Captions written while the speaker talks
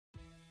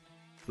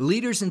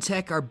Leaders in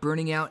tech are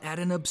burning out at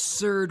an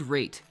absurd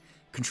rate.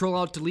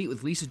 Control-Alt-Delete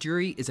with Lisa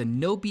Jury is a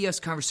no BS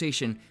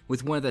conversation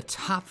with one of the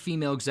top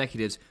female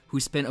executives who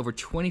spent over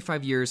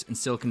 25 years in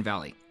Silicon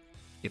Valley.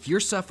 If you're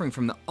suffering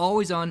from the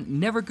always-on,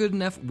 never good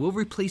enough, will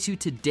replace you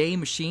today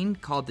machine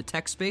called the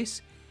tech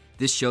space,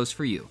 this show's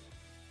for you.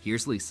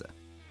 Here's Lisa.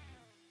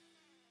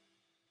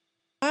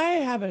 I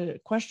have a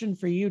question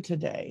for you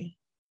today.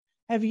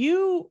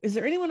 Is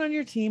there anyone on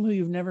your team who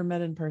you've never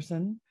met in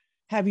person?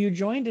 Have you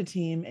joined a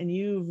team and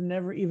you've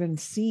never even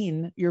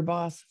seen your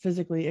boss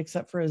physically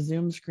except for a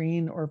Zoom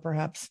screen or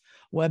perhaps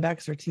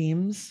WebEx or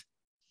Teams?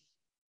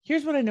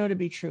 Here's what I know to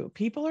be true.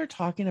 People are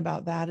talking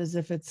about that as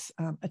if it's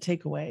a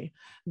takeaway,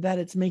 that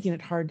it's making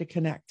it hard to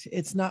connect.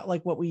 It's not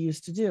like what we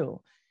used to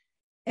do.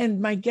 And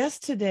my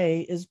guest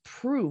today is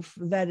proof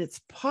that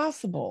it's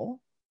possible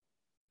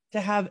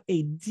to have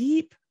a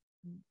deep,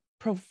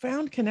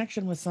 profound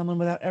connection with someone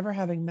without ever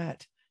having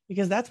met,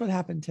 because that's what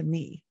happened to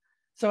me.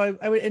 So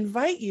I would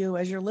invite you,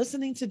 as you're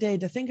listening today,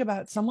 to think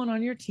about someone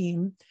on your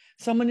team,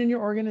 someone in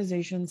your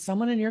organization,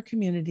 someone in your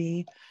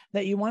community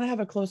that you want to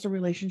have a closer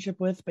relationship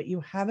with, but you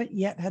haven't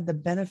yet had the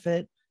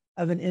benefit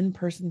of an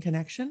in-person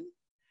connection.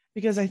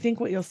 Because I think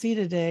what you'll see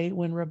today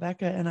when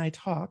Rebecca and I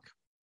talk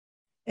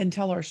and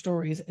tell our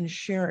stories and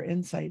share our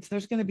insights,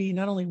 there's going to be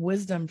not only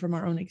wisdom from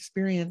our own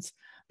experience,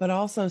 but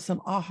also some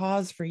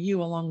ahas for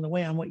you along the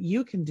way on what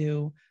you can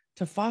do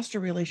to foster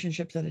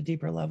relationships at a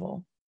deeper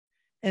level.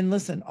 And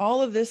listen,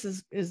 all of this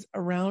is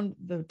around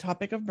the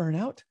topic of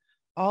burnout.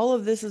 All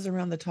of this is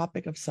around the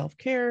topic of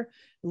self-care,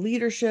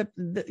 leadership.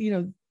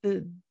 The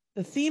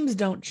themes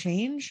don't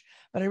change,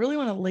 but I really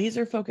want to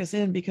laser focus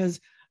in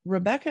because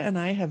Rebecca and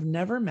I have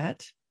never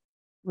met.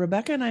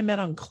 Rebecca and I met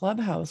on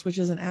Clubhouse, which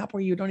is an app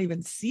where you don't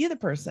even see the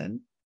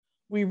person.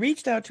 We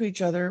reached out to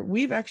each other.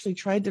 We've actually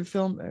tried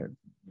to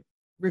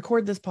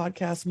record this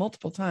podcast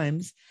multiple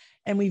times,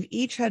 and we've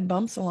each had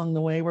bumps along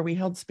the way where we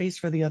held space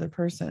for the other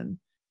person.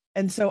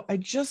 And so I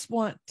just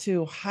want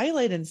to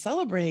highlight and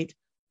celebrate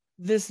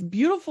this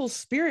beautiful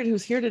spirit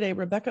who's here today.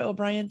 Rebecca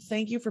O'Brien,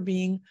 thank you for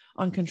being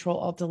on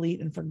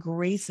Control-Alt-Delete and for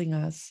gracing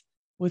us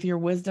with your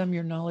wisdom,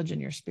 your knowledge,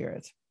 and your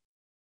spirit.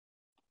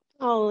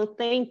 Oh,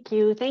 thank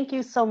you. Thank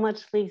you so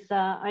much,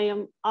 Lisa. I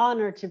am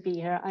honored to be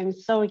here. I'm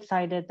so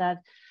excited that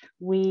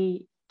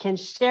we can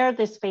share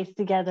this space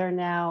together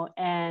now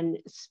and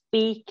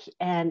speak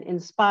and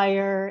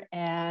inspire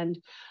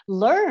and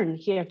learn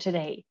here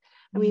today.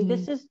 I mean,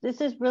 this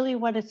is really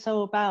what it's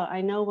so about.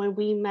 I know when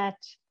we met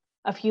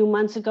a few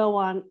months ago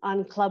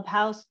on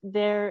Clubhouse,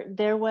 there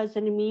was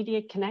an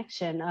immediate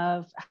connection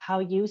of how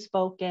you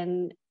spoke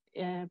and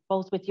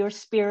both with your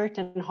spirit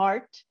and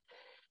heart.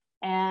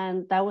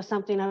 And that was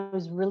something I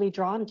was really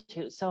drawn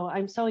to. So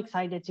I'm so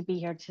excited to be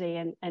here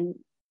today and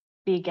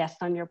be a guest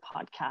on your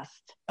podcast.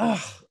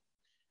 Oh,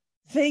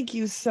 thank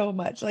you so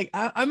much. Like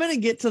I'm going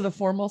to get to the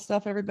formal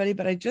stuff, everybody,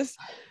 but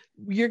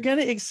you're going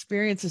to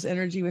experience this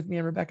energy with me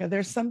and Rebecca.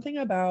 There's something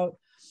about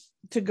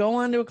to go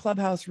onto a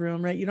Clubhouse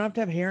room, right? You don't have to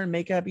have hair and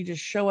makeup. You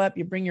just show up,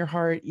 you bring your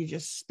heart, you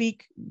just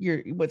speak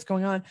what's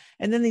going on.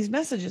 And then these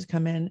messages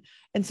come in.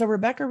 And so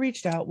Rebecca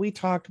reached out, we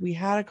talked, we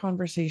had a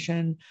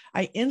conversation.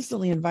 I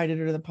instantly invited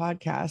her to the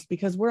podcast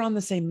because we're on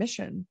the same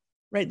mission,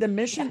 right? The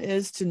mission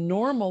is to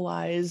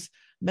normalize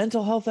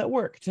mental health at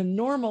work, to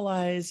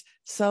normalize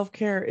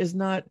self-care is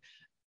not,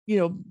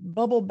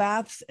 bubble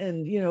baths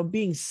and,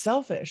 being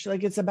selfish.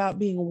 Like it's about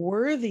being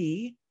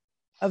worthy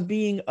of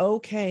being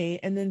okay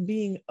and then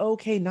being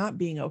okay, not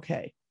being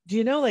okay. Do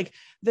you know, like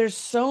there's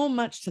so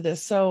much to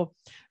this. So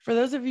for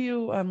those of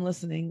you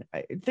listening,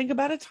 think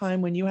about a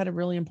time when you had a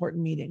really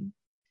important meeting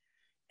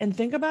and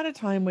think about a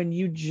time when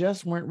you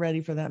just weren't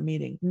ready for that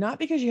meeting, not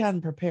because you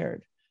hadn't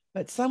prepared,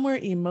 but somewhere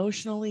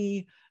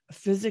emotionally,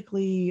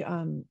 physically,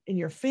 in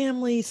your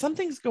family,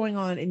 something's going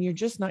on and you're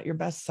just not your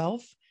best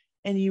self.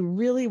 And you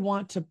really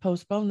want to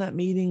postpone that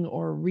meeting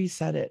or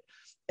reset it.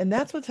 And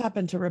that's what's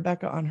happened to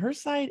Rebecca on her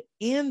side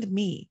and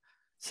me.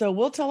 So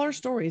we'll tell our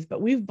stories,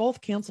 but we've both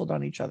canceled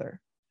on each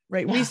other,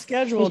 right? Yeah.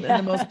 Rescheduled in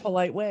the most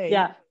polite way.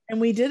 Yeah. And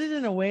we did it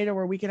in a way to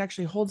where we could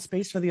actually hold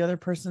space for the other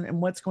person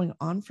and what's going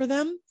on for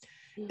them.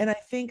 And I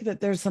think that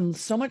there's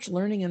so much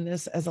learning in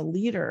this as a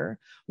leader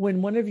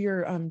when one of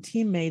your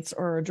teammates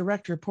or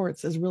direct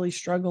reports is really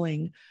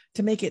struggling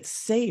to make it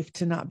safe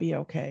to not be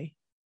okay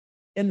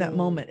in that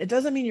moment. It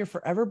doesn't mean you're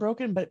forever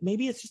broken, but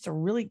maybe it's just a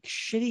really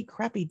shitty,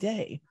 crappy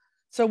day.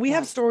 So we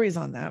have stories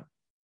on that.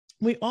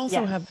 We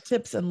also have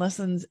tips and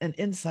lessons and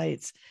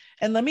insights.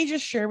 And let me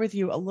just share with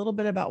you a little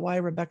bit about why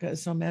Rebecca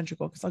is so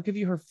magical, because I'll give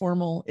you her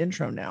formal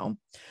intro now.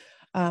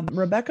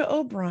 Rebecca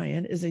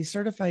O'Brien is a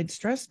certified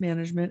stress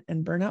management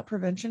and burnout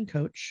prevention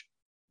coach,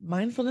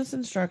 mindfulness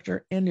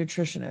instructor, and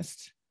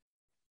nutritionist.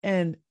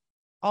 And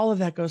all of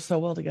that goes so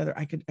well together.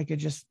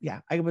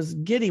 I was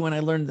giddy when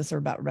I learned this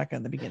about Rebecca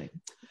in the beginning.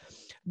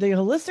 The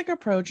holistic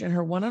approach in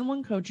her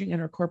one-on-one coaching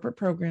and her corporate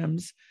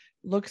programs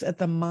looks at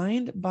the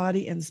mind,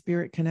 body, and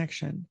spirit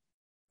connection.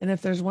 And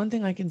if there's one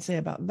thing I can say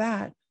about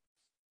that,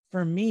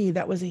 for me,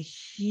 that was a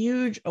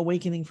huge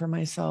awakening for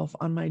myself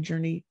on my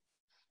journey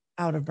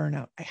out of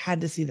burnout. I had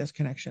to see those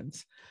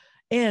connections.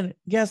 And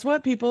guess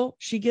what, people?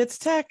 She gets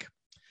tech.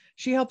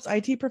 She helps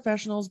IT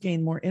professionals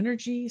gain more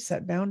energy,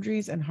 set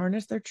boundaries, and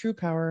harness their true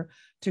power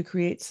to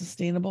create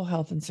sustainable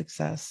health and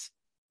success.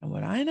 And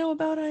what I know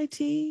about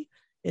IT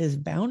is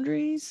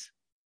boundaries.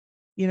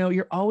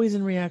 You're always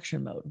in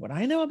reaction mode. What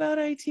I know about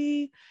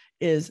IT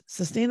is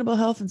sustainable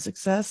health and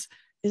success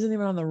isn't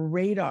even on the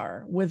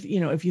radar with,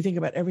 if you think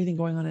about everything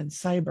going on in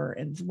cyber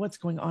and what's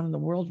going on in the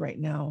world right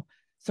now.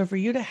 So for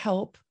you to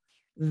help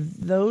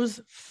those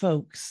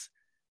folks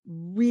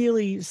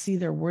really see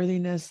their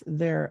worthiness,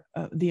 their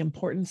the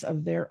importance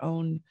of their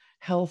own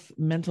health,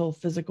 mental,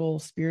 physical,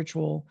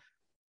 spiritual.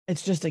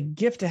 It's just a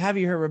gift to have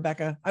you here,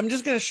 Rebecca. I'm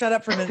just going to shut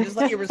up for a minute and just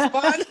let you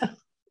respond.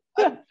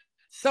 I'm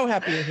so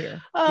happy you're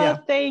here. Oh, yeah.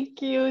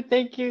 Thank you.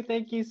 Thank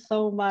you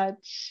so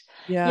much.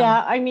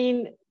 Yeah. I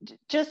mean,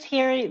 just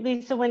hearing,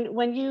 Lisa,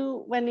 when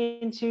you went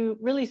into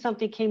really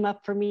something came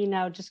up for me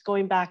now, just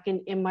going back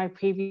in my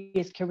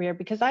previous career,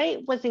 because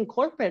I was in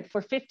corporate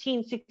for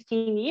 15,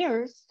 16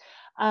 years.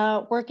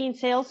 Working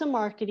sales and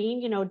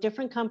marketing,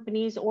 different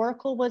companies.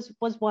 Oracle was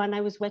one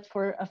I was with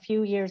for a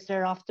few years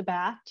there off the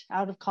bat,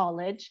 out of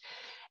college.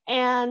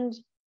 And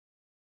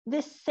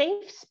this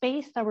safe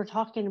space that we're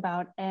talking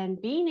about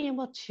and being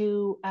able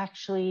to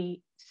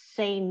actually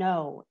say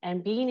no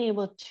and being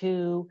able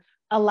to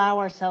allow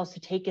ourselves to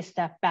take a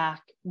step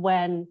back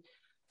when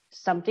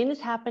something has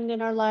happened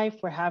in our life,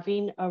 we're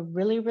having a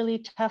really,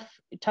 really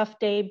tough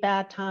day,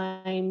 bad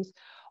times,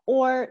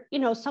 or,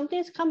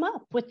 something's come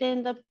up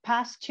within the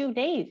past 2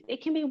 days.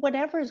 It can be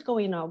whatever is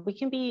going on. We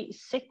can be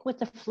sick with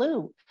the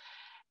flu.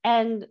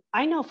 And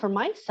I know for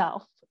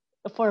myself,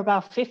 for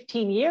about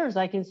 15 years,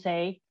 I can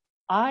say,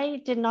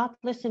 I did not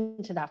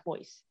listen to that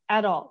voice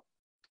at all.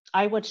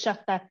 I would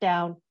shut that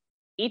down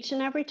each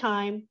and every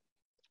time.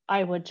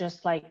 I would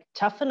just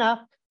toughen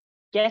up,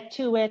 get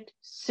to it,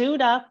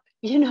 suit up,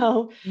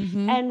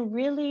 and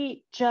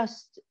really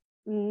just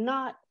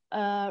not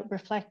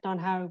reflect on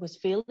how I was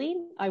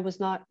feeling. I was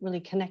not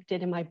really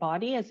connected in my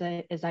body as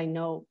I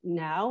know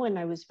now, and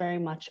I was very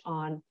much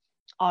on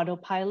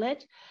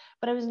autopilot,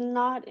 but I was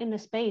not in a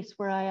space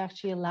where I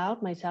actually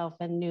allowed myself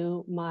and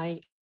knew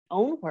my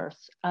own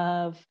worth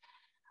of,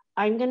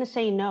 I'm going to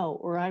say no,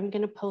 or I'm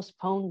going to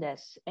postpone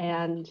this,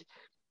 and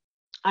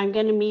I'm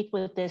going to meet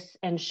with this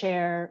and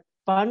share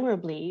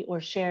vulnerably,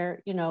 or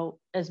share,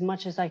 as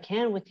much as I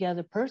can with the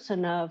other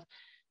person of,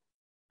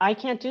 I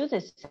can't do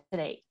this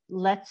today.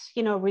 Let's,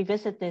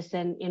 revisit this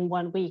in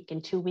 1 week,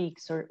 in 2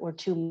 weeks, or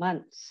 2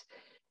 months,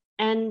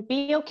 and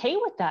be okay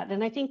with that.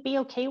 And I think be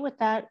okay with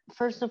that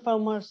first and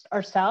foremost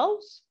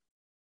ourselves,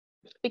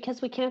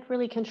 because we can't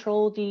really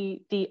control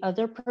the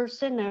other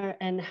person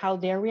and how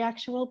their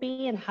reaction will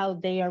be and how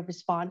they are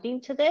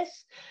responding to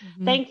this.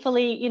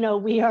 Thankfully,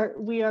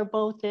 we are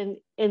both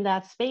in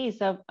that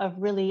space of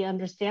really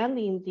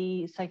understanding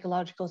the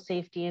psychological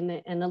safety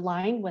and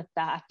align with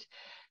that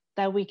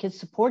we can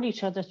support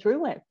each other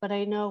through it. But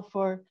I know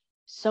for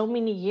so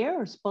many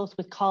years, both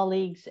with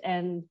colleagues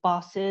and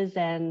bosses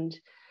and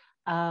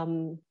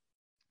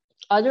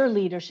other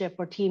leadership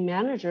or team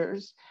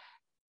managers,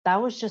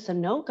 that was just a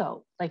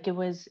no-go.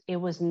 It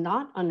was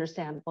not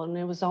understandable, and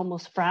it was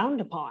almost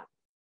frowned upon.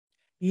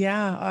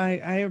 Yeah,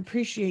 I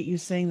appreciate you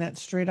saying that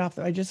straight off.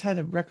 I just had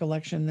a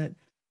recollection that,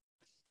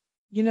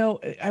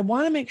 I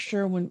want to make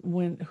sure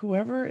when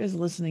whoever is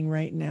listening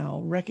right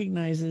now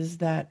recognizes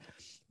that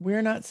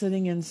we're not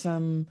sitting in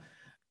some,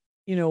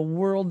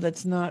 world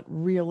that's not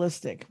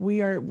realistic.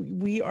 We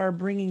are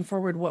bringing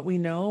forward what we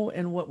know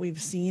and what we've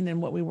seen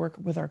and what we work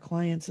with our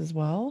clients as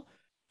well.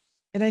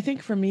 And I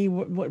think for me,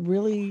 what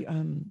really,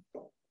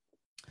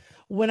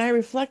 when I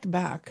reflect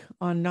back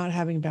on not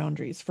having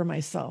boundaries for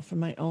myself and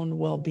my own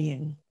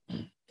well-being,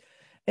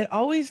 it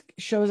always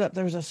shows up.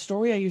 There's a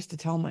story I used to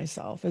tell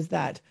myself is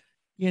that,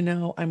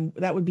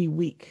 that would be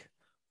weak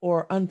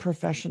or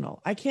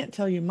unprofessional. I can't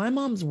tell you my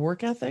mom's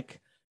work ethic.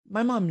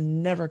 My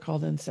mom never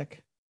called in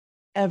sick,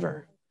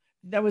 ever.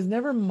 That was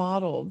never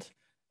modeled.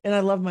 And I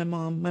love my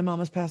mom. My mom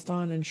has passed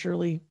on, and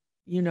surely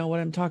you know what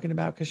I'm talking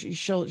about, because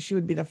she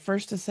would be the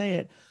first to say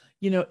it.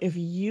 If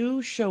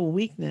you show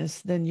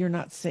weakness, then you're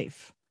not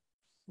safe,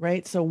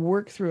 right? So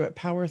work through it,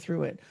 power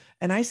through it.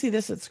 And I see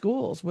this at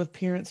schools with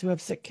parents who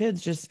have sick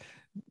kids, just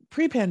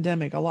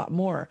pre-pandemic a lot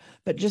more,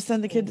 but just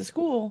send the kid to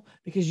school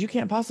because you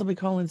can't possibly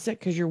call in sick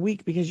because you're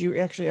weak, because you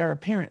actually are a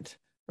parent,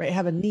 right?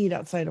 Have a need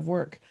outside of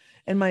work.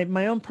 And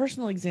my own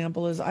personal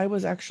example is I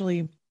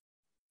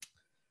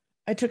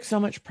took so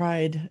much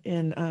pride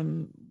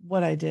in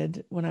what I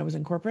did when I was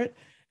in corporate.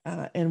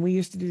 And we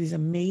used to do these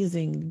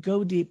amazing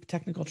go deep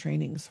technical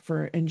trainings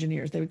for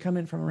engineers. They would come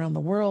in from around the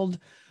world.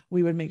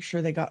 We would make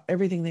sure they got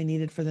everything they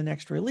needed for the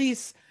next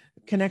release,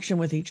 connection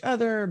with each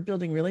other,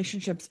 building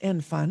relationships,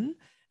 and fun.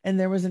 And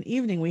there was an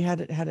evening we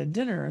had a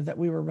dinner that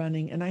we were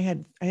running, and I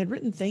had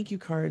written thank you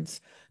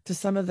cards to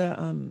some of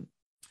the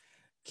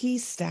key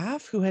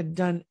staff who had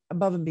done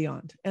above and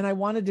beyond. And I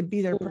wanted to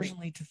be there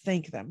personally to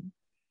thank them.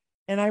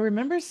 And I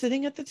remember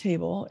sitting at the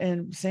table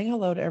and saying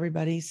hello to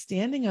everybody,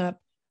 standing up,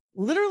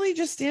 literally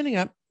just standing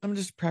up. I'm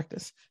just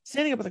practice,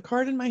 standing up with a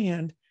card in my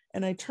hand.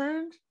 And I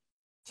turned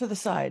to the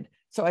side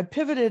So I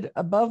pivoted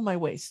above my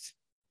waist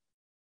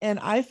and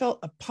I felt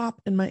a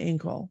pop in my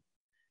ankle.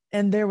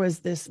 And there was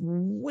this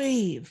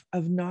wave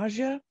of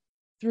nausea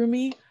through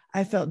me.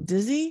 I felt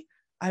dizzy.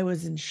 I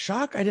was in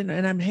shock. I didn't,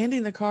 and I'm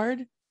handing the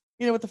card,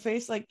 with the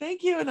face like,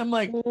 thank you. And I'm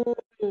like,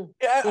 yeah.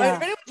 If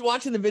anyone's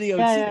watching the video,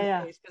 see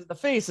the face, because the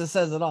face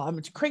says it all.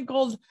 I'm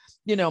crinkled,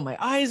 my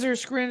eyes are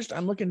scrunched.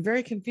 I'm looking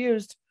very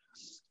confused.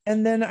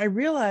 And then I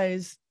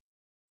realized,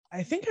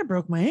 I think I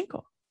broke my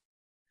ankle.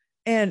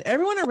 And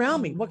everyone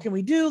around me, what can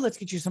we do? Let's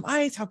get you some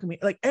ice. How can we,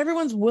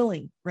 everyone's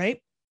willing, right?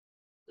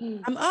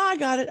 I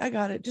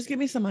got it. Just give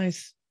me some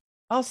ice.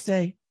 I'll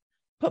stay.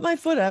 Put my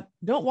foot up,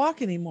 don't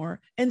walk anymore,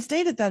 and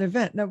stayed at that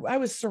event. Now, I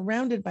was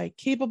surrounded by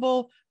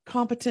capable,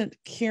 competent,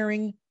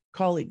 caring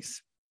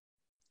colleagues.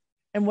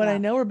 And what I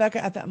know,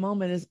 Rebecca, at that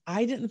moment is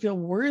I didn't feel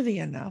worthy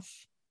enough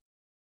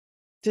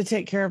to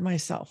take care of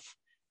myself.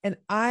 And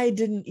I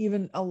didn't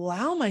even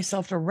allow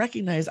myself to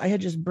recognize I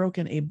had just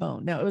broken a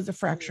bone. Now, it was a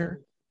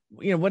fracture,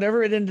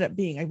 whatever it ended up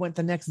being. I went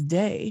the next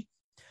day.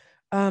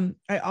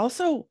 I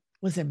also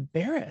was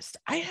embarrassed.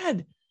 I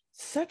had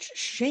such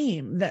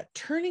shame that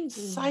turning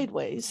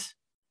sideways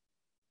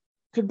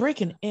could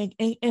break an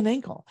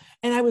ankle.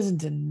 And I was in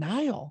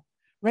denial,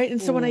 right?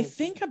 And so when I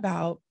think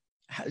about,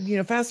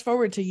 fast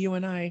forward to you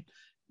and I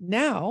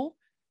now,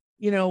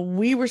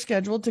 we were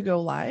scheduled to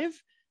go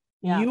live.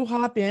 You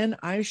hop in,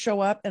 I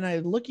show up, and I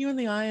look you in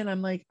the eye and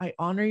I'm like, I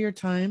honor your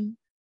time.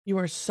 You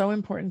are so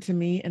important to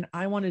me. And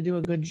I want to do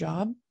a good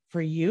job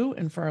for you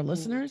and for our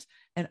listeners.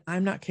 And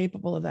I'm not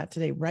capable of that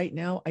today. Right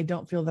now, I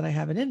don't feel that I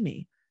have it in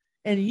me.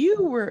 And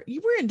you were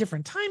in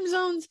different time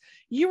zones.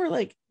 You were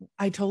like,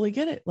 I totally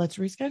get it. Let's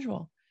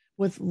reschedule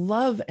with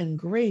love and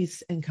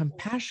grace and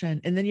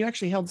compassion. And then you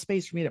actually held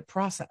space for me to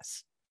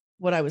process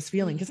what I was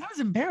feeling, because I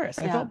was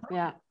embarrassed. I felt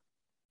broken.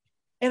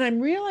 And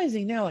I'm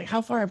realizing now,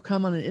 how far I've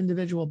come on an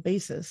individual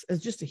basis as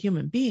just a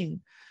human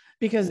being,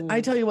 because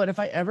I tell you what, if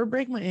I ever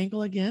break my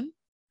ankle again,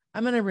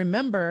 I'm going to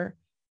remember,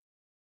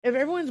 if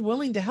everyone's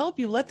willing to help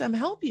you, let them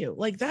help you.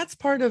 That's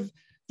part of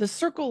the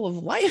circle of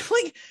life,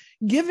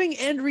 giving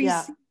and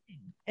receiving.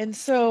 And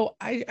so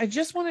I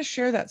just want to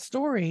share that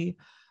story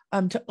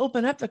to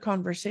open up the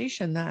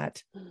conversation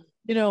that,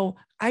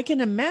 I can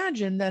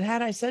imagine that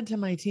had I said to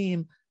my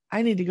team,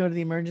 I need to go to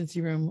the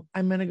emergency room,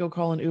 I'm going to go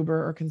call an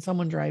Uber, or can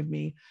someone drive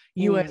me?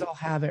 You guys all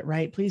have it,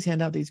 right? Please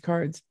hand out these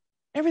cards.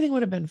 Everything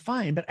would have been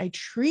fine. But I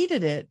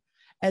treated it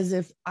as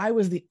if I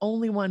was the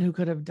only one who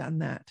could have done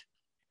that.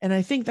 And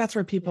I think that's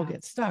where people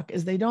get stuck,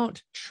 is they don't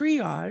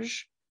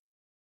triage.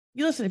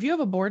 You listen, if you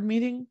have a board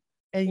meeting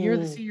and you're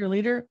the senior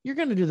leader, you're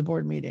going to do the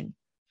board meeting.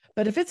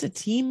 But if it's a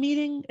team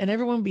meeting and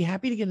everyone would be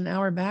happy to get an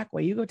hour back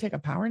while you go take a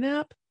power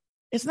nap,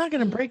 it's not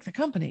going to break the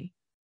company.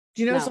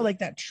 Do you know? So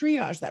that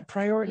triage, that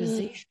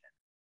prioritization.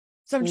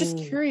 So I'm just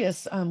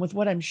curious with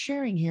what I'm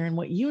sharing here and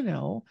what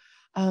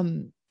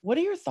what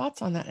are your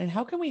thoughts on that? And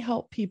how can we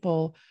help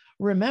people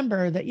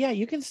remember that,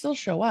 you can still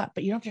show up,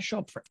 but you don't have to show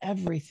up for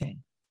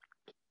everything.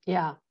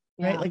 Yeah.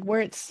 Right.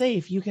 Where it's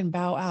safe, you can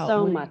bow out.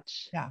 So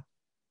much.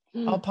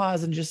 I'll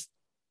pause and just,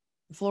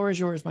 the floor is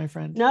yours, my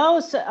friend. No,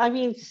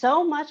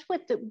 so much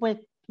with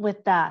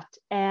that.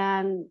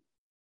 And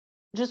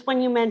just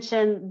when you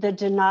mentioned the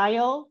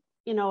denial,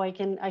 I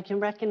can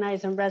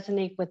recognize and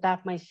resonate with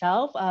that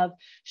myself, of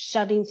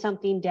shutting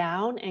something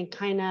down and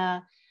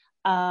kind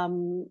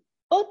of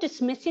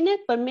dismissing it,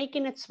 but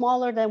making it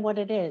smaller than what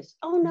it is.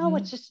 Oh no,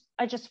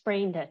 I just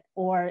sprained it,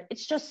 or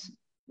it's just,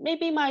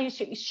 maybe my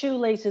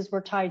shoelaces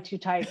were tied too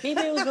tight. Maybe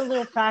it was a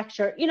little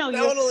fracture.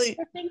 Totally.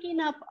 You're thinking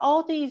up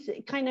all these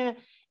kind of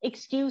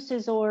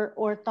excuses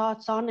or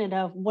thoughts on it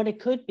of what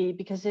it could be,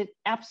 because it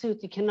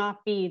absolutely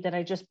cannot be that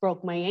I just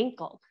broke my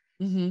ankle.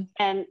 And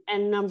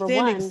number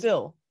standing one,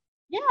 still.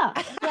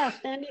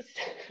 Standing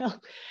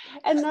still.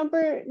 And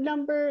number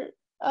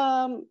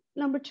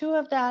two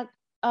of that,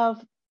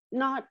 of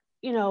not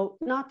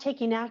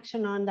taking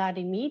action on that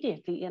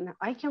immediately. And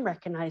I can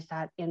recognize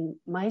that in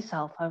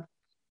myself, of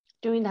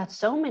doing that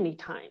so many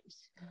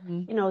times.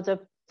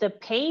 The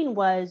pain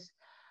was,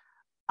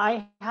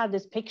 I had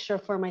this picture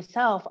for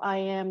myself. I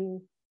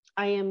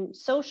am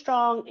so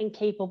strong and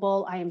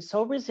capable. I am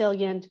so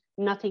resilient.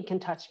 Nothing can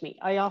touch me.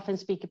 I often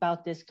speak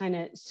about this kind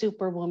of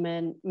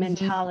superwoman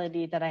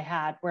mentality that I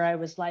had, where I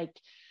was like,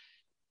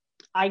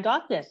 I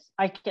got this.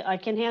 I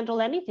can handle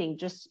anything.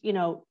 Just,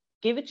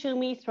 give it to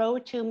me, throw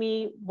it to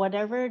me,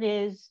 whatever it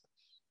is.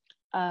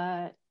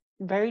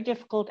 Very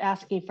difficult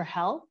asking for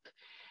help.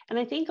 And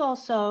I think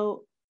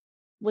also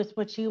with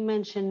what you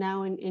mentioned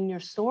now in your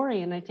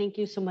story, and I thank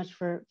you so much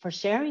for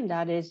sharing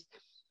that, is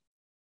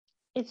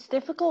it's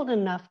difficult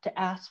enough to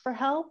ask for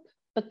help,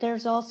 but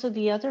there's also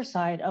the other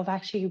side of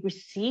actually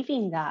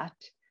receiving that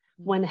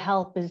when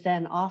help is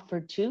then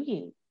offered to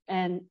you,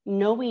 and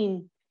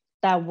knowing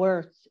that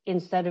worth,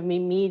 instead of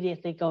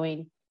immediately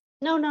going,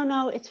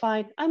 no, it's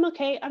fine. I'm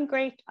okay. I'm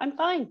great. I'm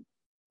fine.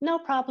 No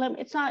problem.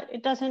 It's not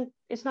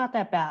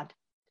that bad.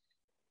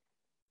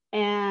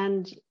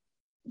 And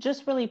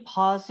just really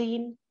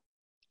pausing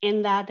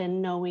in that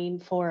and knowing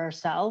for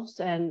ourselves,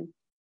 and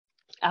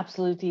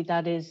Absolutely.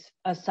 That is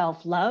a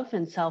self-love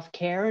and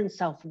self-care and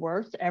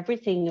self-worth,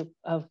 everything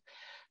of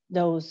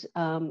those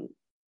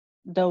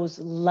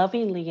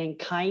lovingly and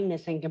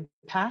kindness and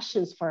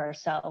compassions for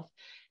ourselves.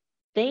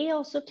 They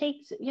also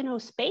take,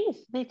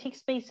 space. They take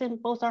space in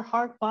both our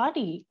heart,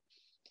 body,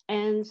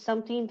 and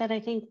something that I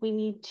think we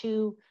need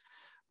to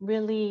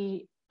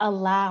really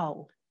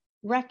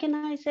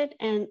recognize it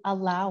and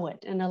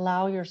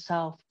allow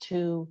yourself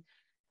to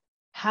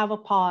have a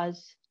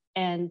pause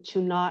and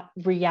to not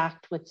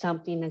react with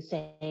something and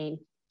saying,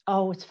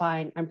 oh, it's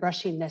fine, I'm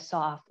brushing this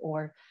off,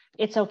 or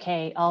it's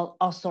okay,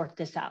 I'll sort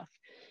this out.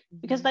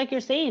 Because like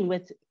you're saying,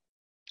 with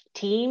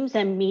teams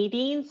and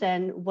meetings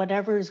and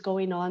whatever is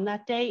going on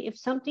that day, if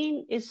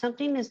something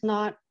is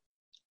not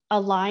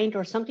aligned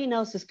or something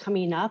else is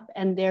coming up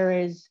and there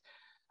is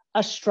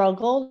a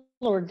struggle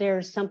or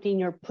there's something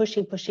you're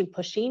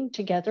pushing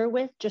together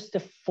with just to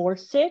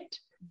force it,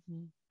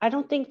 I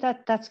don't think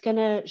that that's going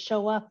to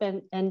show up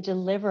and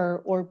deliver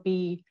or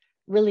be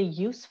really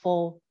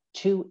useful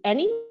to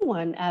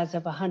anyone as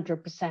of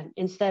 100%.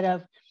 Instead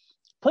of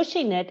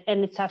pushing it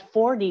and it's at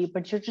 40,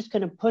 but you're just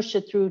going to push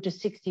it through to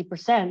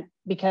 60%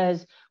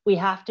 because we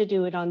have to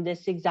do it on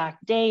this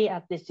exact day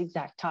at this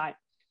exact time.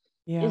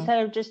 Yeah.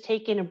 Instead of just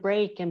taking a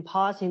break and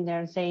pausing there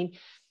and saying,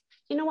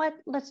 you know what,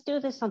 let's do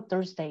this on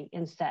Thursday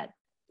instead.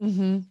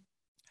 Mm-hmm.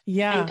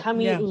 Yeah.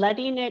 And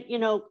letting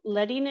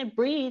it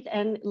breathe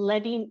and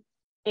letting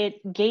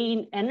it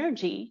gain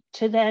energy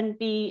to then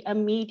be a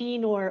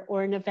meeting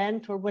or an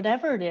event or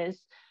whatever it is,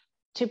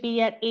 to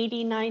be at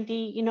 80,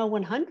 90,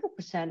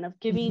 100% of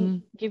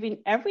giving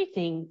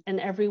everything and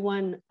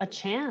everyone a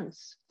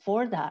chance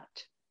for that.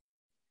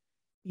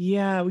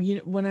 Yeah.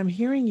 When I'm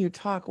hearing you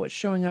talk, what's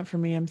showing up for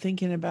me, I'm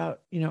thinking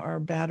about, our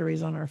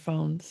batteries on our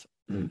phones.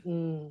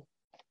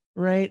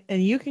 Right.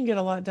 And you can get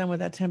a lot done with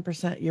that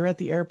 10%. You're at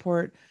the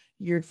airport,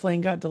 your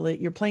plane got delayed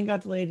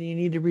and you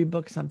need to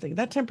rebook something.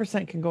 That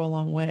 10% can go a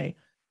long way,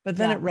 but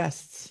then it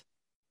rests.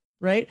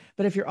 Right.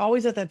 But if you're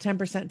always at that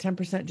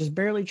 10%, just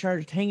barely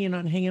charged, hanging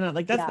on,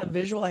 like that's the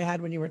visual I had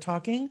when you were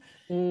talking.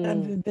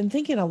 I've been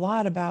thinking a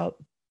lot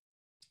about,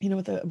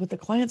 with the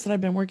clients that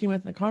I've been working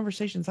with and the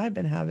conversations I've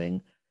been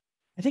having,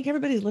 I think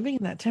everybody's living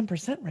in that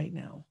 10% right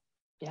now.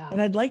 Yeah.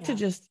 And I'd like to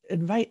just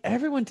invite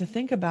everyone to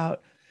think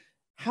about,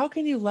 how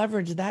can you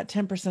leverage that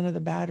 10% of the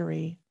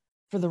battery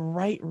for the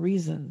right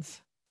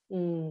reasons?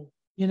 Me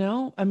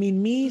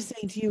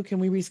saying to you, can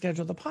we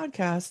reschedule the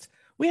podcast?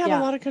 We have a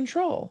lot of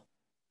control.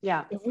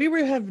 Yeah. If we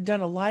have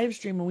done a live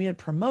stream and we had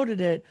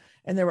promoted it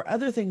and there were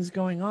other things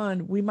going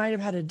on, we might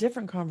have had a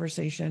different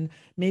conversation.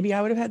 Maybe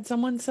I would have had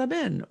someone sub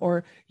in,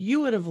 or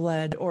you would have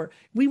led, or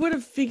we would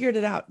have figured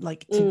it out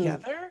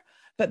together.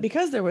 But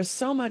because there was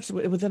so much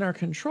within our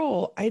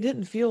control, I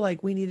didn't feel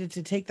like we needed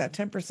to take that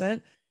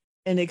 10%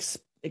 and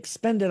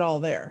expend it all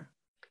there.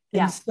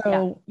 And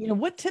so,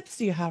 what tips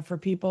do you have for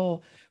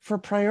people for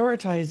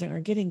prioritizing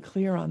or getting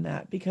clear on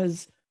that?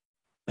 Because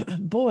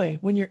boy,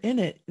 when you're in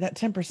it, that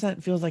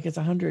 10% feels like it's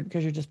 100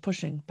 because you're just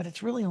pushing, but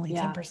it's really only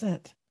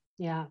 10%.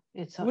 Yeah.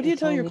 What do you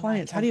tell your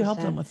clients? How do you help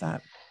them with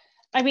that?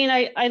 I mean,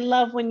 I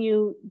love when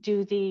you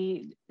do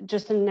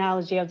just an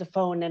analogy of the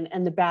phone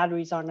and the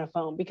batteries on our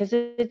phone, because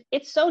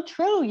it's so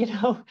true.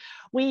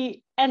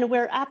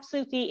 We're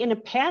absolutely in a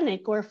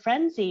panic or a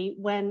frenzy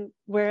when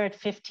we're at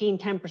 15,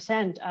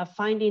 10% of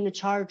finding a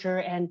charger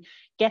and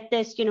get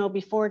this,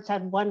 before it's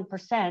at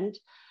 1%.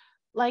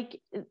 Like,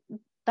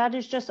 that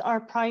is just our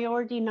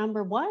priority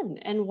number one.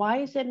 And why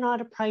is it not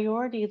a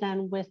priority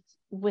then with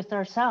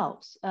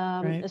ourselves,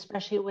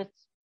 especially with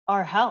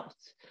our health?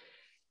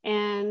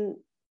 And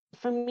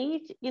for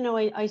me,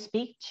 I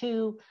speak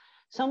to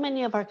so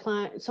many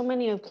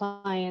of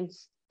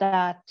clients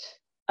that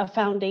a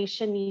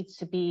foundation needs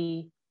to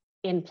be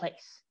in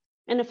place,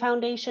 and a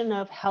foundation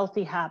of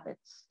healthy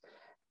habits.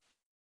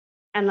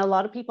 And a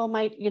lot of people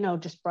might,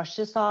 just brush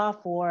this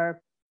off,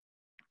 or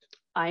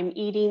I'm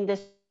eating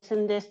this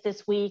and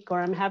this week,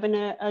 or I'm having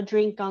a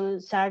drink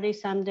on Saturday,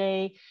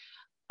 Sunday.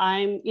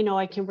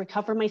 I can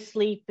recover my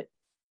sleep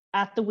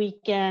at the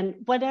weekend,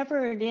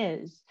 whatever it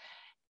is.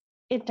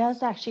 It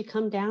does actually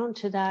come down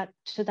to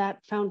that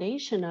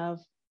foundation of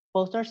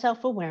both our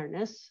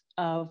self-awareness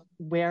of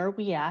where are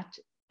we at.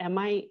 Am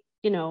I,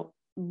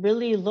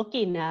 really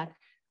looking at,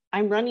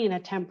 I'm running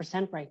at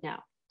 10% right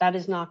now. That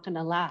is not going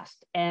to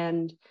last.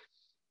 And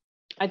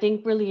I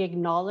think really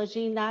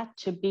acknowledging that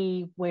to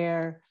be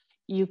where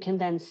you can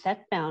then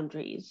set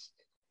boundaries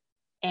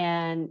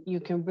and you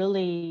can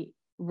really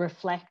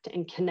reflect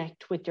and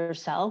connect with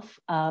yourself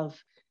of,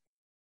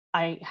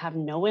 I have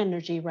no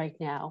energy right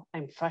now.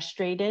 I'm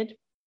frustrated.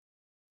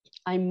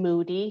 I'm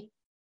moody.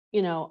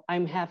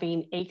 I'm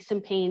having aches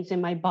and pains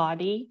in my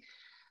body.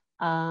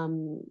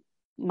 My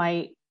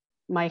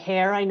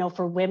hair, I know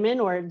for women,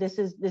 or this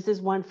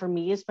is one for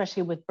me,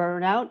 especially with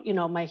burnout,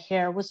 my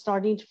hair was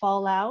starting to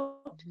fall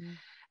out.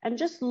 And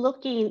just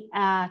looking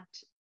at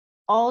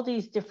all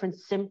these different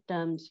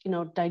symptoms,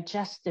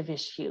 digestive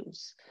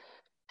issues.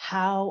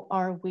 How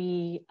are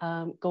we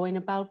going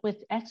about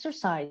with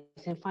exercise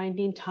and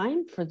finding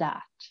time for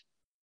that?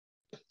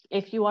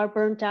 If you are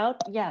burnt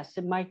out, yes,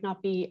 it might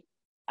not be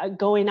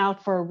going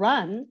out for a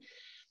run,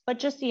 but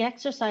just the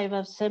exercise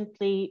of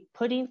simply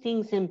putting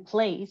things in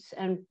place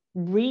and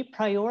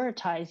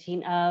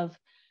reprioritizing of,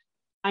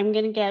 I'm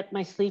going to get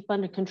my sleep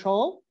under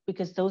control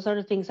because those are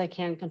the things I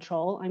can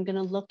control. I'm going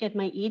to look at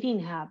my eating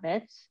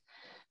habits.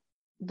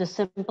 The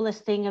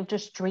simplest thing of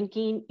just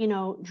drinking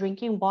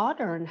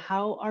water, and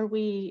how are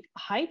we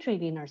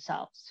hydrating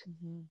ourselves?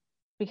 Mm-hmm.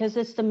 Because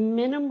it's the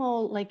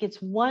minimal, like it's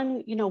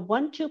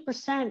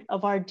 2%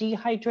 of our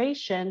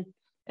dehydration.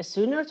 As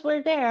soon as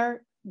we're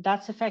there,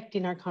 that's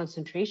affecting our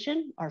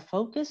concentration, our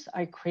focus,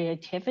 our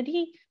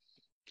creativity,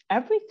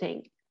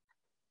 everything.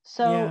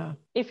 So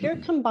if you're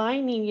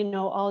combining,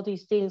 all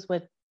these things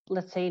with,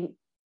 let's say,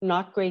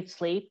 not great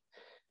sleep,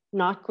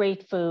 not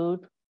great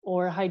food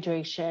or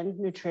hydration,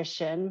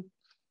 nutrition,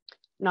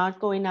 not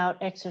going out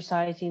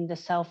exercising, the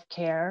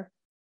self-care,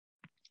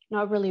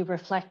 not really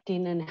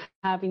reflecting and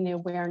having the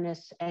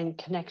awareness and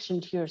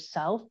connection to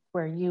yourself,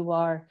 where you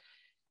are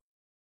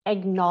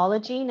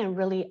acknowledging and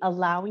really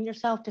allowing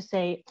yourself to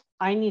say,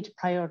 I need to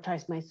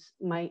prioritize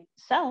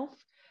myself,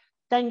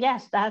 then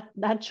yes,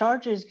 that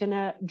charge is going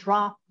to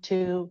drop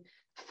to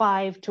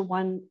 5 to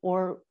 1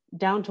 or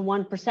down to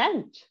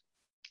 1%.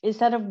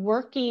 Instead of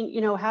working,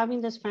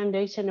 having this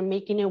foundation and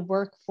making it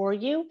work for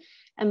you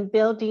and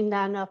building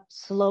that up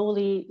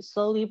slowly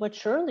but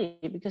surely,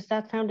 because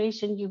that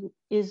foundation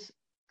is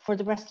for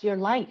the rest of your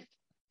life.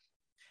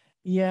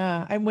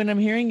 Yeah. When I'm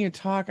hearing you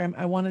talk,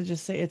 I want to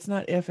just say it's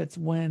not if, it's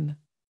when.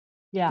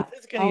 Yeah.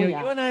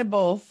 You and I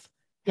both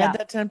had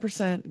that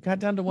 10%, got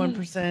down to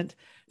 1%,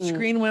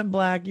 screen went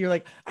black. You're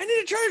like, I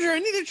need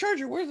a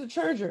charger. Where's the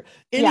charger?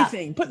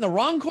 Anything, putting the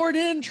wrong cord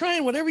in,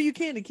 trying whatever you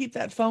can to keep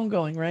that phone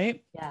going.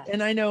 Right. Yeah.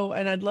 And I know,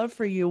 and I'd love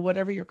for you,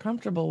 whatever you're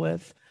comfortable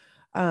with.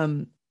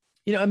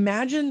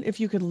 Imagine if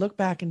you could look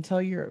back and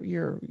tell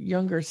your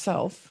younger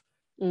self,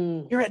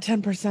 you're at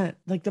 10%.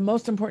 Like the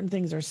most important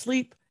things are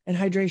sleep and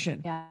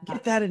hydration. Yeah.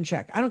 Get that in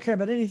check. I don't care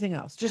about anything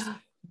else. Just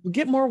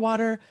get more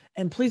water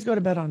and please go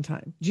to bed on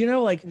time. Do you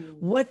know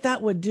what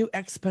that would do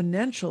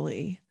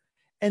exponentially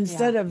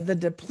instead of the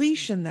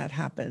depletion that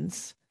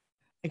happens?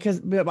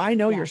 Because I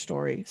know your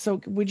story. So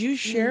would you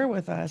share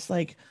with us,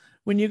 like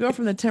when you go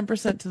from the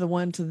 10% to the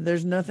 1 to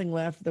there's nothing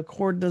left, the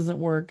cord doesn't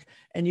work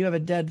and you have a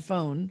dead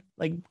phone,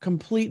 like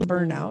complete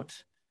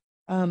burnout.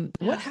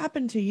 What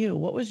happened to you?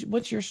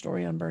 What's your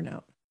story on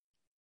burnout?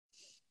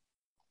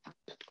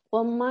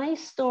 Well, my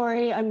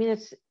story, I mean,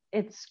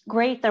 it's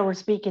great that we're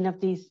speaking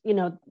of these,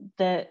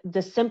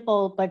 the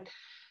simple but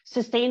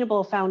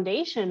sustainable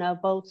foundation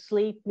of both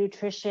sleep,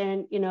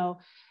 nutrition,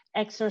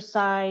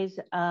 exercise,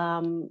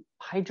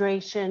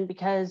 hydration,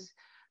 because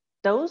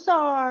those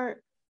are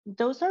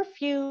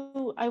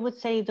few, I would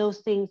say, those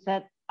things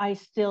that I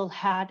still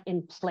had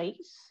in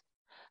place,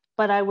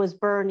 but I was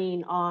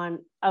burning on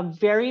a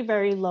very,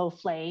 very low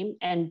flame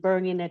and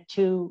burning it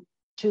to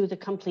the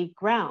complete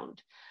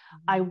ground.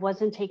 I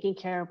wasn't taking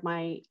care of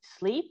my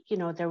sleep.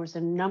 There was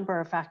a number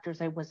of factors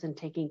I wasn't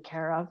taking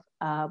care of,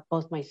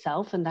 both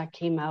myself, and that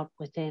came out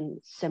within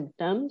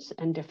symptoms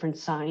and different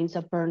signs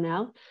of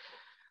burnout.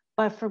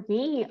 But for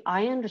me,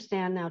 I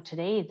understand now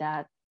today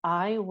that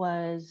I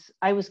was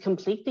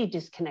completely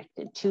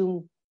disconnected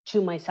to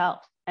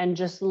myself and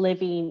just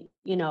living,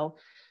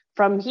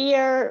 from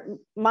here,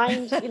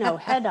 mind,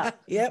 head up,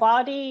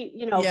 body,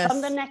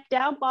 from the neck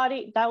down,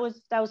 body, that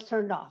was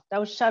turned off. That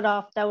was shut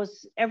off.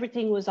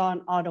 Everything was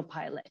on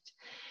autopilot.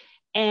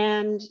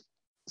 And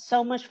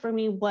so much for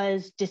me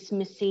was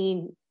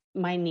dismissing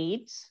my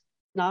needs,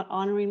 not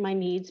honoring my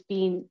needs,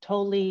 being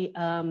totally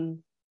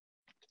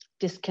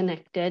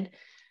disconnected,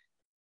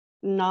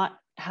 not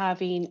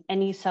having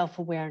any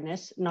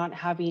self-awareness, not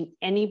having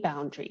any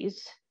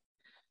boundaries.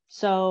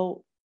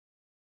 So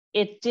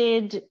it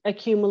did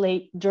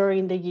accumulate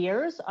during the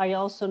years. I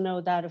also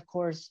know that, of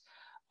course,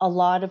 a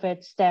lot of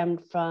it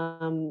stemmed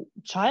from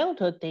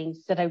childhood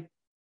things that I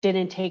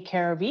didn't take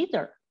care of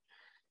either.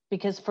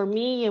 Because for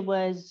me, it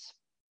was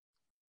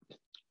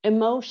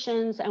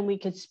emotions, and we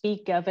could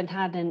speak of and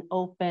had an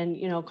open,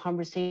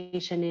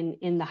 conversation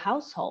in the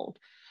household.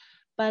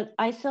 But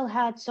I still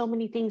had so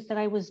many things that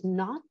I was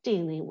not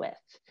dealing with,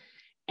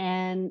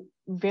 and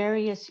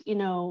various,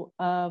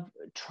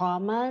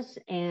 traumas,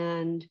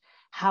 and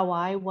how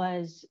I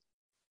was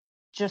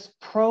just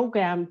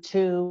programmed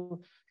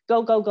to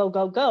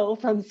go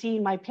from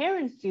seeing my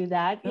parents do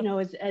that,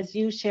 as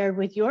you shared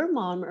with your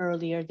mom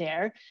earlier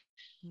there.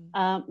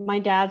 My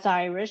dad's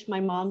Irish, my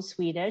mom's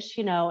Swedish,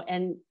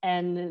 and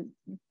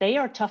they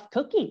are tough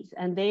cookies,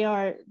 and they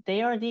are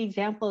the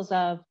examples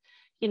of,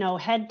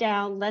 head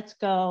down, let's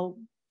go,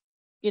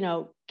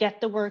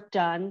 get the work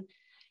done.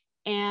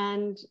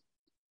 And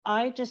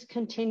I just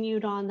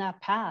continued on that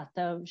path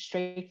of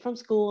straight from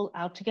school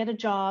out to get a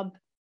job,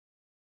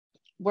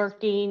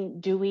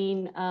 working,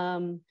 doing,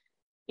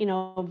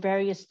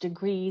 various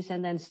degrees,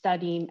 and then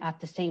studying at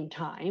the same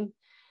time.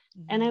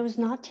 And I was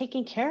not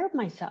taking care of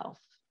myself.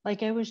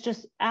 Like, I was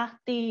just at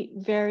the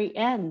very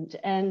end.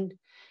 And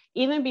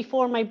even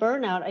before my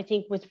burnout, I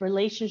think with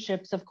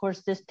relationships, of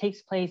course, this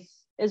takes place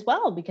as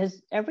well,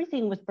 because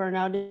everything with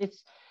burnout,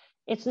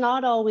 it's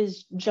not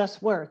always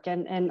just work,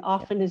 and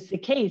often is the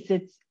case.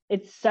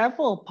 It's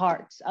several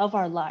parts of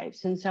our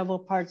lives and several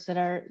parts that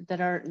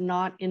are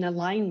not in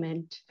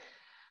alignment.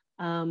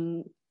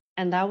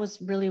 And that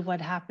was really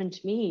what happened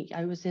to me.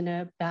 I was in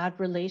a bad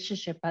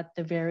relationship at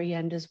the very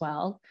end as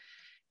well.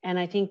 And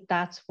I think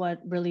that's what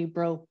really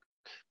broke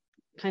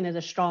kind of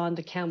the straw on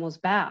the camel's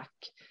back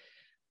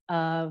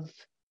of,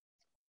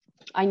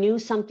 I knew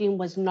something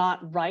was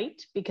not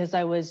right because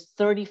I was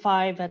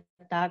 35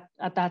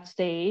 at that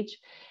stage.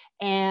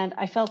 And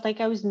I felt like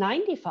I was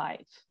 95.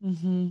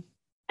 Mm-hmm.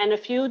 And a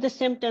few of the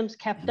symptoms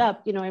kept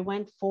up. You know, I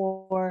went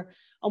for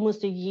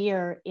almost a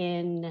year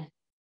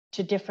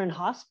to different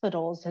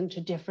hospitals and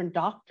to different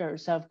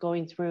doctors of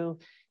going through.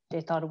 They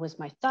thought it was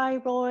my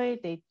thyroid.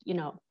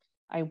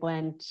 I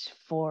went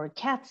for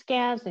CAT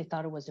scans. They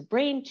thought it was a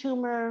brain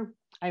tumor.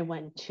 I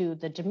went to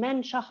the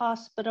dementia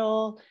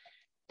hospital.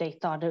 They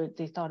thought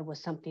it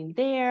was something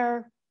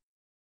there.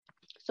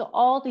 So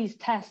all these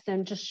tests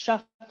and just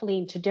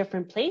shuffling to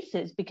different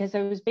places, because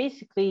I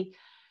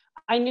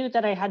knew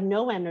that I had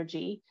no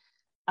energy.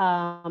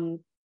 I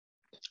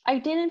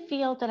didn't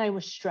feel that I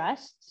was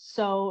stressed.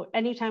 So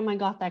anytime I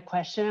got that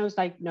question, I was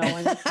like, no,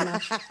 I'm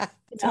not.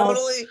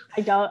 Totally.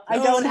 I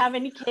don't have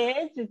any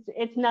kids.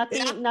 It's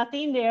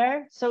nothing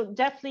there. So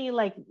definitely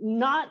like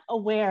not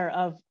aware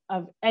of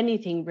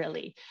anything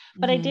really,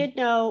 but I did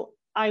know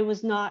I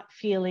was not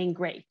feeling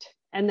great.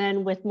 And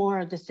then with more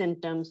of the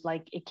symptoms,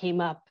 like it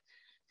came up,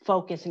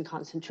 focus and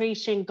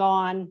concentration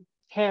gone,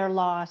 hair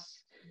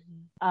loss,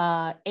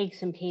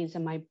 aches and pains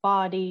in my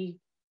body.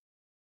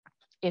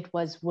 It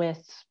was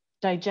with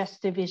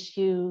digestive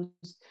issues.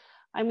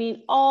 I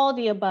mean, all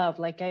the above.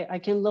 Like I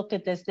can look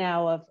at this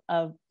now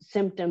of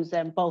symptoms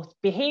and both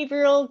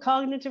behavioral,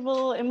 cognitive,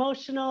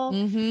 emotional,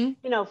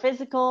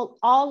 physical,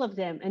 all of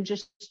them, and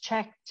just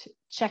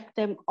checked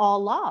them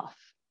all off.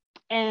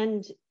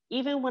 And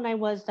even when I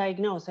was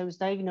diagnosed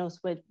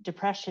with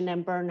depression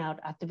and burnout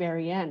at the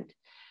very end.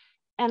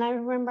 And I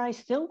remember I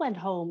still went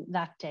home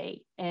that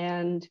day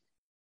and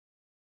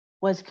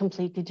was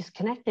completely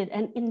disconnected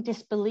and in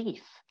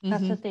disbelief.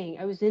 That's the thing.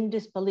 I was in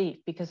disbelief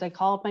because I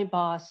called my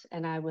boss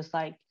and I was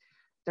like,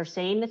 they're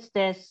saying it's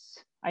this.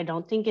 I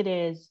don't think it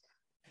is.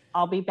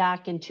 I'll be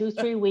back in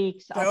 2-3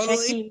 weeks. I'll check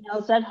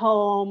emails at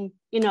home.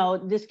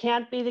 This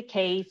can't be the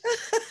case.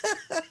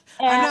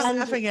 I'm not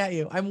laughing at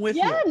you. I'm with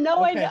you. Yeah,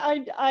 no, okay.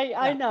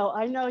 I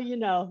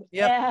know,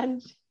 Yep.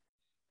 And,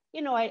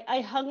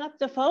 I hung up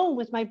the phone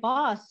with my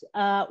boss,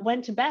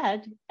 went to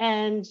bed,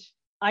 and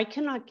I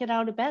cannot get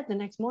out of bed the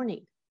next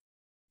morning.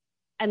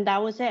 And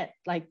that was it.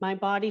 Like my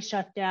body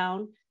shut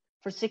down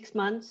for 6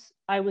 months.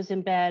 I was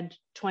in bed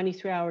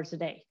 23 hours a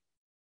day.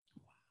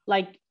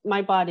 Like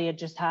my body had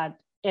just had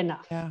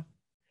enough. Yeah.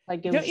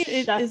 Like it was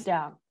shut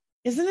down.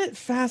 Isn't it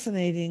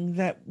fascinating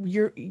that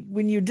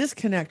when you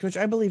disconnect, which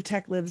I believe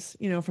tech lives,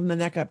 from the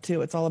neck up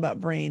too. It's all about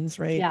brains,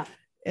 right? Yeah.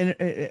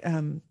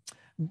 And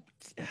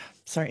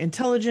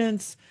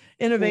intelligence,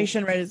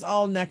 innovation, right? It's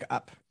all neck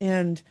up.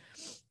 And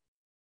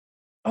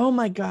oh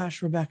my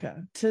gosh,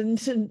 Rebecca,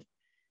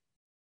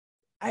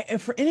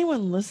 for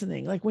anyone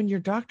listening, like when your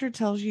doctor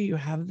tells you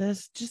have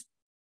this, just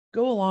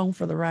go along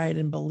for the ride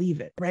and believe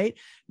it, right?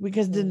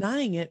 Because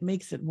denying it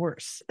makes it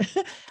worse.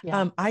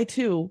 Yeah. I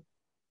too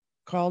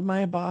called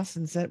my boss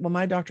and said, well,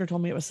 my doctor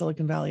told me it was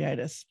Silicon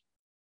Valley-itis.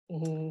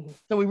 So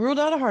we ruled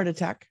out a heart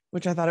attack,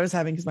 which I thought I was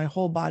having because my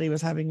whole body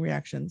was having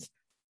reactions.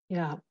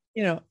 Yeah.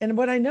 And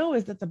what I know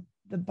is that the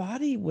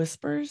body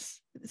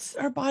whispers.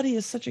 Our body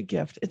is such a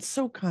gift. It's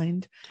so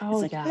kind. Oh,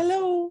 it's like, yeah.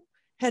 Hello,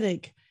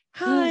 headache.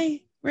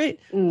 Hi.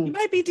 Right. You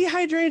might be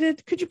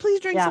dehydrated. Could you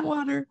please drink some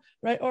water?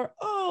 Right. Or,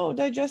 oh,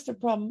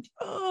 digestive problems.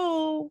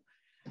 Oh,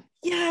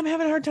 yeah, I'm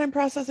having a hard time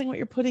processing what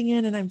you're putting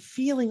in. And I'm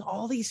feeling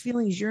all these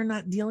feelings you're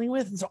not dealing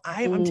with. And so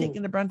I'm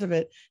taking the brunt of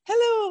it.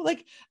 Hello.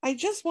 Like, I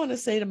just want to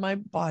say to my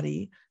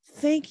body,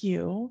 thank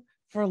you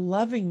for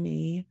loving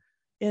me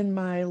in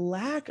my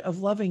lack of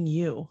loving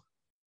you.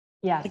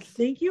 Yes. Like,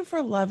 thank you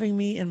for loving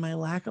me in my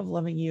lack of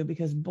loving you,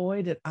 because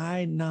boy, did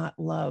I not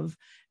love,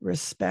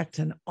 respect,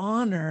 and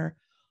honor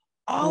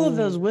all of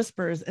those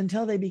whispers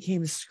until they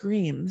became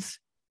screams.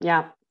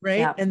 Yeah. Right.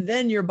 Yeah. And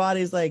then your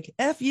body's like,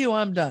 F you,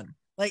 I'm done.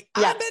 Like,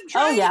 I've been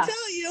trying to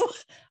tell you.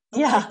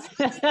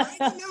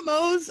 Writing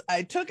memos.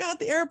 I took out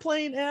the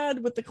airplane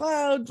ad with the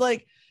clouds.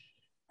 Like,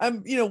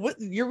 I'm, what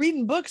you're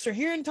reading books or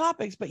hearing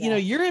topics, but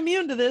you're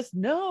immune to this.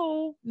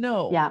 No.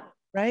 Yeah.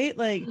 Right.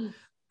 Like,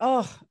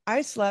 oh,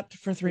 I slept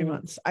for 3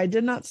 months. I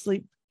did not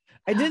sleep.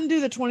 I didn't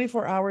do the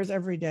 24 hours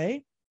every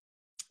day.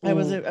 I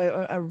was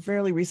a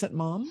fairly recent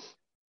mom.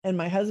 And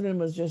my husband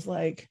was just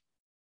like,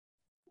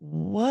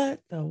 what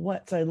the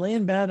what? So I lay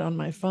in bed on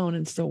my phone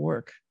and still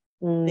work.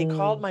 They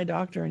called my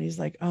doctor and he's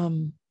like,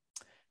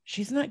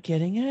 she's not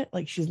getting it.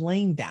 Like, she's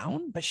laying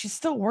down, but she's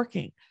still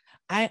working.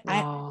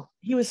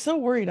 He was so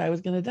worried I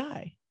was going to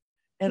die.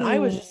 And I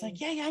was just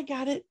like, yeah, I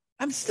got it.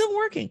 I'm still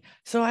working.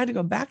 So I had to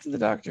go back to the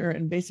doctor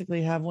and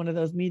basically have one of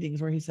those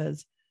meetings where he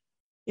says,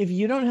 if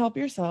you don't help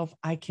yourself,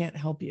 I can't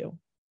help you.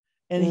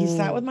 And he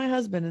sat with my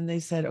husband and they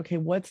said, okay,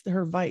 what's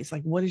her vice?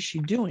 Like, what is she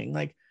doing?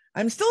 Like,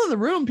 I'm still in the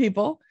room,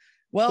 people.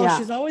 Well,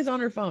 she's always on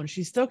her phone.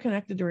 She's still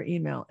connected to her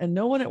email and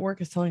no one at work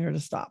is telling her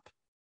to stop.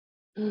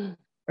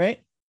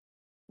 Right?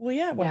 Well,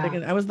 yeah, what are they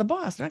gonna, I was the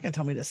boss. They're not going to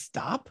tell me to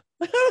stop.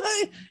 No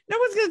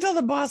one's going to tell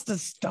the boss to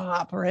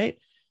stop. Right?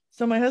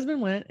 So my husband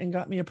went and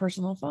got me a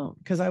personal phone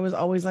because I was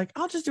always like,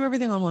 I'll just do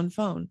everything on one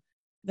phone.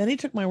 Then he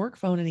took my work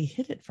phone and he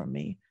hid it from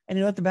me and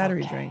he let the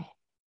battery drain.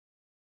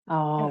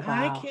 Oh, and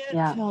I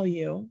can't tell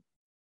you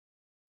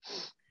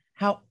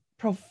how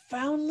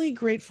profoundly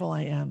grateful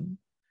I am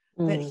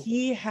that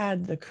he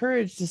had the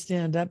courage to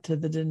stand up to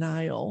the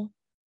denial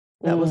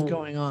that was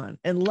going on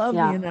and love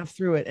me enough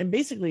through it. And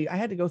basically I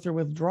had to go through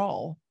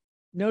withdrawal,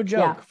 no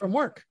joke, from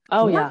work.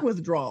 Work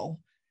withdrawal.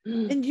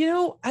 And you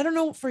know, I don't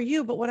know for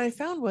you, but what I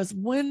found was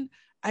when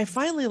I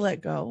finally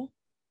let go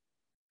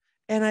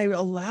and I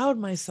allowed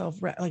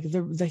myself like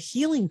the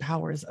healing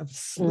powers of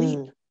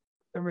sleep,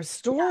 the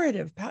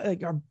restorative power,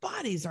 like our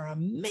bodies are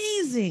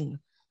amazing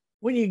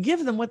when you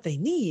give them what they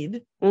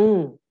need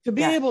to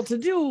be able to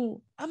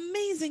do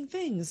amazing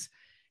things.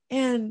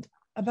 And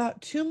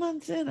about 2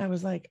 months in, I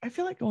was like, I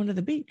feel like going to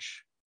the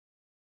beach.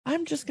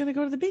 I'm just going to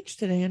go to the beach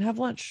today and have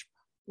lunch.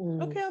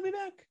 Okay, I'll be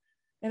back.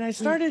 And I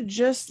started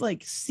just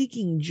like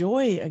seeking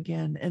joy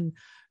again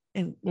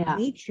and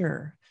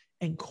nature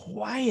and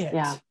quiet.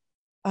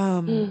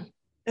 And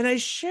I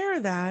share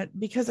that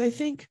because I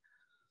think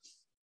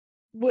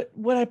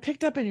what I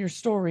picked up in your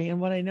story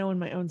and what I know in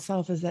my own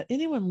self is that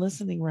anyone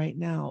listening right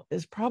now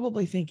is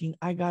probably thinking,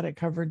 I got it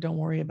covered. Don't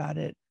worry about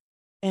it.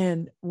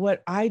 And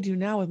what I do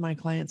now with my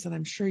clients, and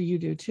I'm sure you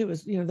do too,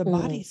 is, you know, the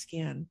body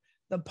scan,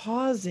 the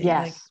pausing,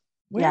 like,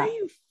 where are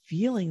you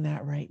feeling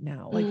that right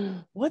now? Like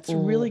what's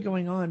really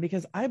going on?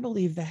 Because I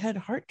believe the head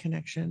heart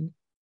connection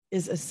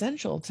is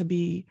essential to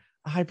be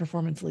a high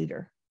performance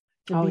leader,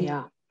 to be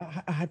a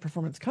high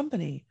performance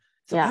company.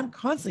 So I'm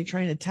constantly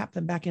trying to tap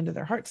them back into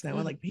their hearts now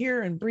and like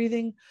here and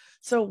breathing.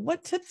 So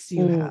what tips do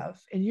you have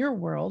in your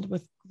world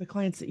with the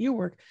clients that you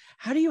work?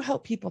 How do you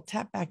help people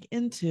tap back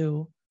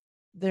into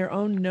their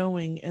own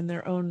knowing and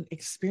their own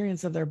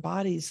experience of their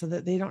bodies so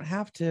that they don't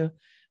have to,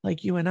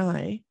 like you and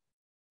I,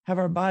 have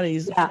our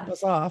bodies flip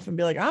us off and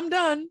be like, I'm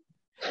done.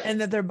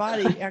 And that their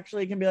body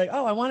actually can be like,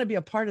 oh, I want to be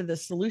a part of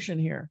this solution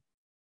here.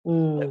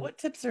 What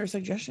tips or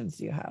suggestions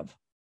do you have?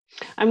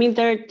 I mean,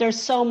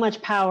 there's so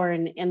much power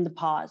in the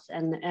pause,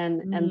 and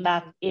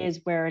that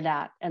is where it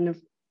at. And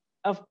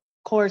of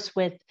course,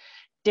 with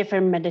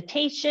different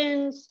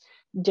meditations,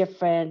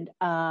 different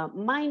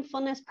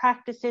mindfulness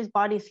practices,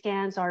 body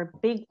scans are a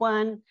big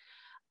one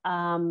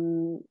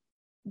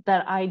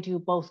that I do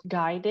both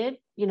guided,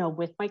 you know,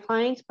 with my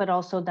clients, but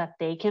also that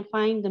they can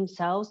find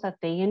themselves that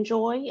they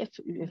enjoy. If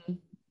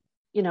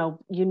you know,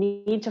 you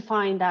need to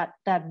find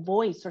that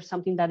voice or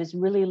something that is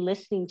really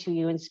listening to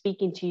you and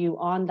speaking to you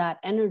on that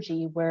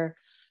energy where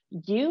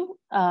you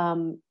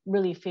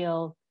really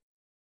feel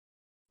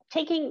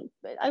taking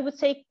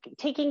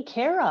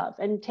care of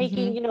and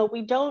taking, you know,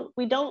 we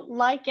don't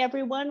like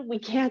everyone. We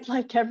can't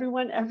like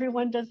everyone.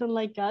 Everyone doesn't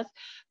like us,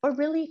 but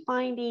really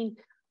finding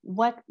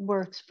what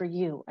works for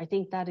you. I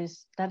think that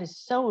is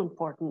so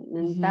important.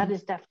 And that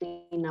is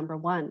definitely number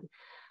one,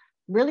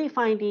 really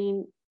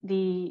finding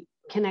the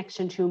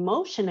connection to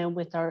emotion and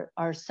with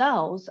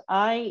ourselves.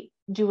 I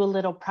do a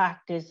little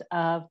practice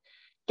of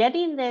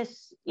getting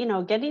this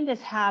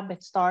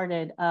habit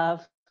started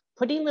of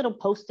putting little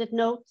Post-it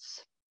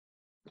notes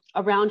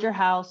around your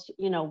house,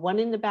 you know, one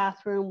in the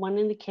bathroom, one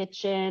in the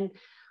kitchen,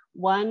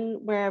 one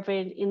wherever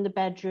in the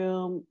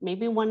bedroom,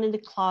 maybe one in the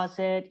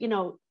closet, you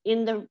know,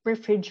 in the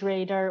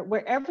refrigerator,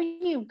 wherever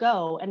you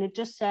go. And it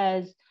just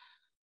says,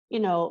 you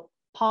know,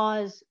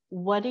 pause,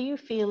 what are you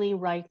feeling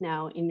right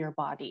now in your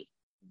body?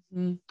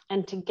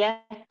 And to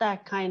get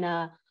that kind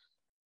of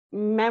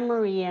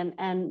memory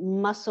and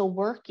muscle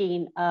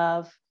working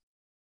of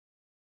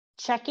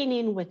checking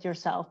in with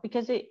yourself,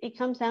 because it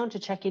comes down to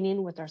checking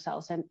in with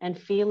ourselves and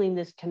feeling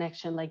this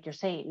connection, like you're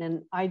saying.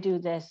 And I do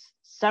this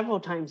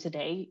several times a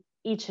day,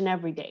 each and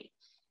every day.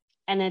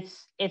 And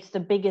it's the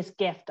biggest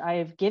gift I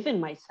have given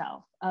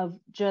myself, of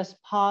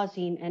just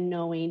pausing and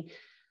knowing,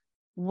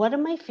 what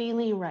am I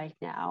feeling right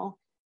now?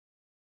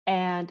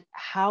 And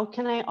how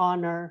can I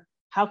honor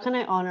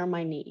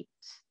my needs?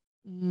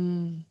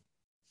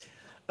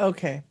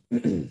 Okay.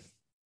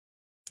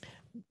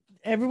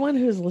 Everyone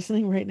who's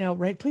listening right now,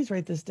 please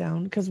write this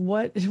down, because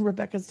what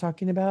Rebecca's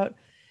talking about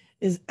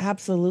is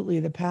absolutely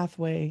the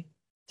pathway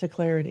to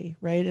clarity,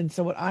 right? And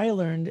so what I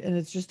learned, and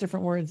it's just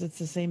different words, it's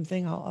the same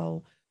thing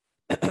I'll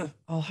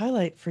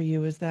highlight for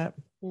you, is that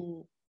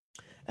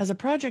as a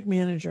project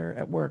manager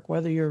at work,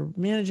 whether you're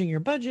managing your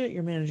budget,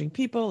 you're managing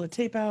people, a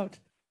tape out,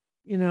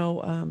 you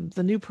know,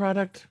 the new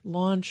product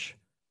launch,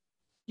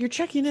 you're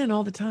checking in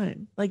all the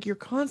time. Like, you're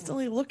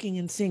constantly looking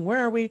and seeing, where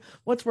are we,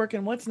 what's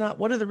working, what's not,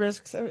 what are the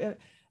risks?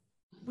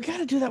 We got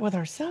to do that with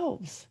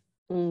ourselves.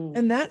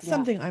 And that's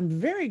something I'm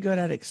very good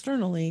at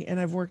externally, and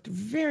I've worked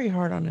very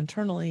hard on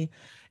internally.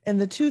 And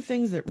the two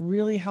things that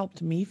really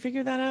helped me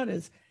figure that out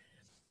is,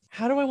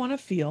 how do I want to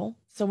feel?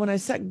 So when I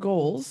set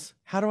goals,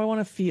 how do I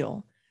want to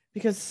feel?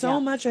 because so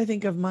much I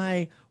think of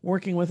my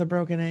working with a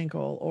broken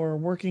ankle or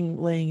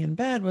working laying in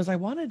bed was I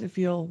wanted to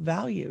feel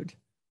valued.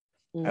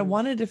 I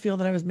wanted to feel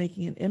that I was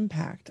making an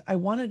impact. I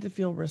wanted to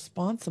feel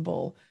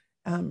responsible,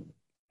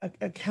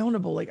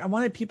 accountable. Like I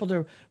wanted people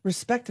to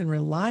respect and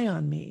rely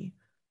on me.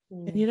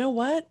 And you know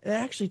what? It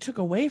actually took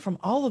away from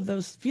all of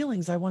those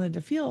feelings I wanted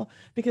to feel,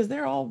 because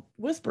they're all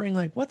whispering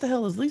like, what the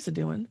hell is Lisa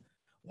doing?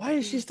 Why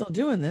is she still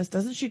doing this?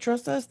 Doesn't she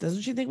trust us?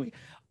 Doesn't she think we,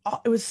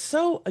 it was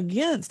so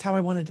against how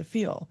I wanted to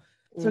feel.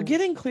 So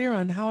getting clear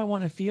on how I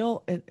want to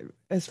feel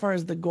as far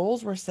as the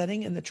goals we're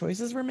setting and the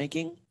choices we're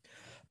making,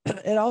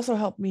 it also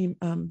helped me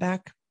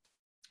back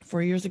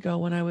 4 years ago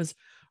when I was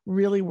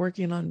really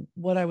working on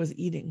what I was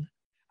eating.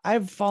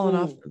 I've fallen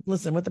off.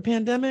 Listen, with the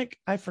pandemic,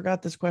 I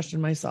forgot this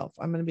question myself.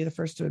 I'm going to be the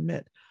first to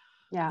admit.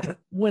 Yeah.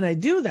 When I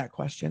do that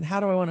question, how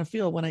do I want to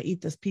feel when I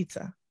eat this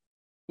pizza?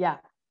 Yeah.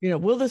 You know,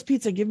 will this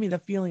pizza give me the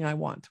feeling I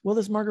want? Will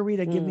this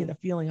margarita give me the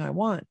feeling I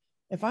want?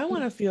 If I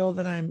want to feel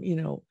that I'm, you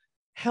know,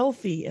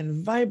 healthy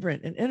and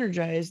vibrant and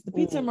energized, the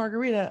pizza and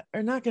margarita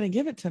are not going to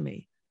give it to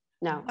me.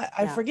 No.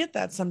 I forget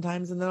that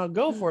sometimes, and then I'll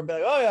go for it, be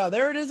like, oh yeah,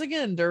 there it is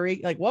again,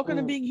 Dury. Like, welcome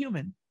to being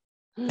human.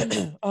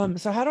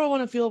 So how do I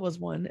want to feel was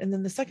one. And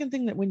then the second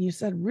thing that when you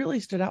said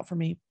really stood out for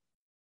me,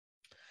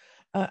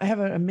 I have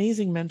an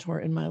amazing mentor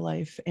in my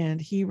life,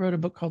 and he wrote a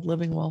book called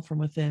Living Well from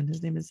Within.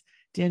 His name is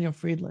Daniel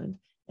Friedland,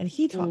 and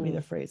he taught me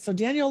the phrase. So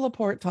Daniel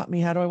Laporte taught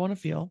me, how do I want to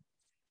feel?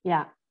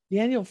 Yeah.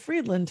 Daniel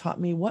Friedland taught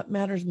me what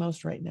matters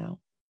most right now.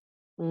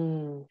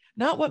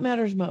 Not what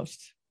matters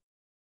most.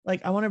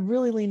 Like I want to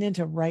really lean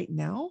into right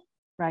now.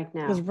 Right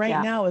now. Because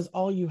right now is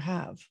all you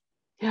have.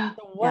 Yeah.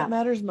 So what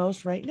matters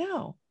most right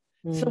now?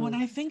 So when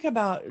I think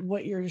about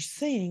what you're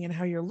saying and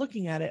how you're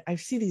looking at it, I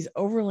see these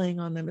overlaying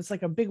on them. It's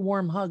like a big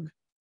warm hug.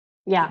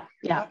 Yeah.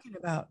 Talking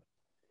about,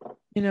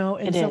 you know,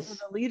 and so for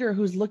the leader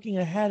who's looking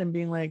ahead and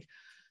being like,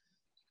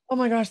 oh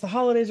my gosh, the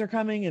holidays are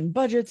coming, and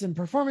budgets and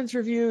performance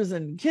reviews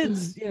and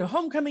kids, you know,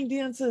 homecoming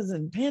dances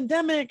and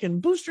pandemic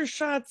and booster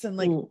shots and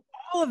like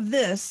all of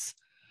this,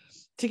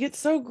 to get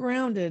so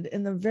grounded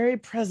in the very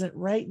present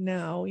right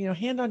now, you know,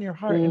 hand on your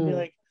heart and be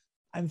like,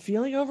 I'm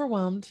feeling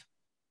overwhelmed.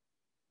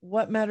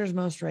 What matters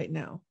most right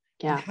now?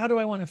 Yeah. And how do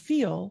I want to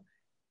feel?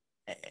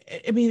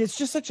 I mean, it's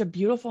just such a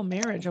beautiful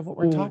marriage of what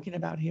we're talking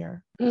about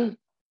here. Do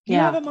you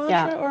have a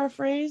mantra or a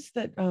phrase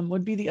that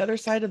would be the other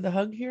side of the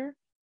hug here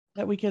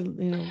that we could,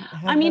 you know,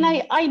 have? I mean,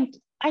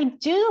 I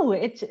do.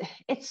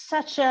 It's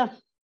such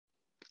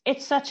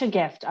a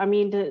gift. I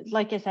mean,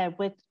 like I said,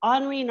 with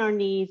honoring our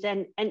needs,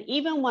 and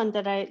even one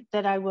that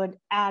I would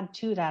add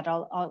to that.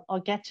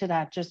 I'll get to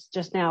that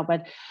just now.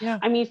 But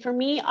I mean, for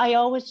me, I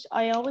always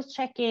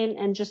check in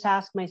and just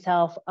ask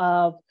myself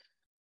of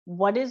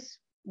what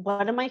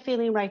am I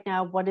feeling right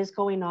now? What is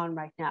going on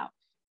right now?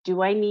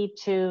 Do I need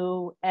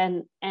to,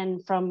 and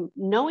from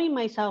knowing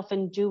myself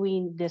and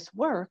doing this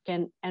work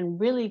and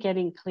really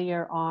getting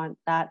clear on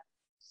that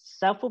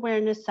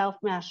self-awareness,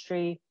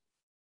 self-mastery,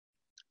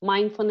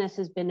 mindfulness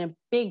has been a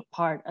big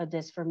part of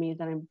this for me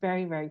that I'm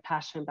very, very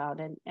passionate about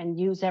and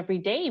use every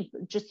day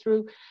just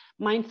through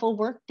mindful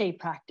workday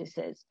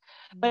practices.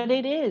 But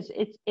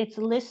it's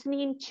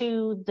listening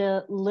to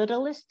the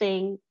littlest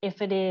thing.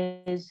 If it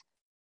is,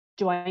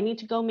 do I need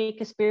to go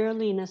make a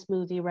spirulina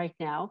smoothie right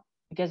now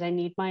because I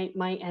need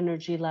my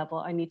energy level?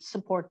 I need to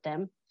support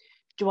them.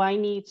 Do I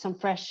need some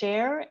fresh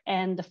air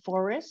and the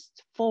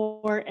forest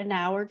for an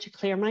hour to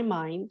clear my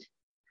mind?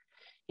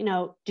 You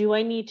know, do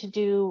I need to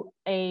do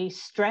a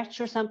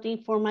stretch or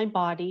something for my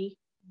body,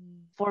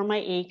 for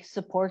my ache,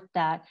 support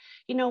that?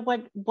 You know,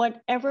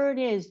 whatever it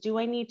is, do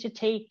I need to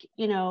take,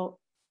 you know,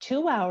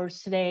 2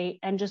 hours today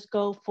and just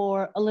go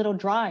for a little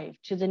drive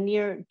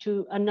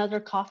to another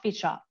coffee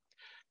shop,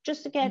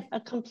 just to get a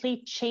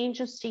complete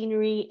change of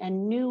scenery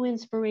and new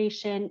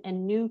inspiration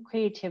and new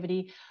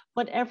creativity?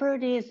 Whatever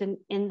it is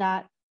in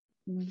that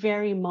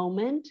very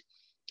moment,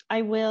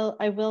 I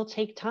will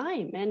take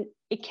time. And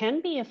it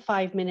can be a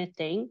 5-minute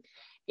thing.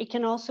 It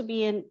can also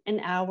be an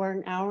hour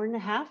and a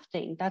half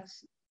thing.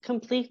 That's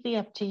completely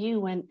up to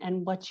you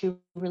and what you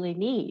really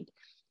need.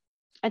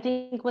 I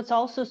think what's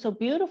also so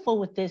beautiful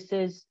with this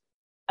is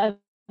the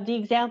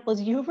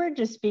examples you were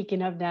just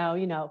speaking of now.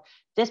 You know,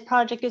 this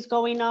project is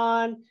going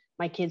on,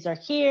 my kids are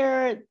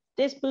here,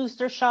 this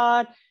booster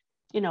shot,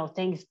 you know,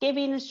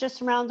 Thanksgiving is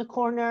just around the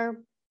corner.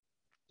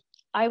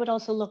 I would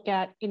also look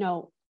at, you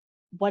know,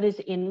 what is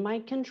in my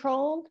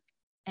control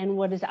and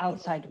what is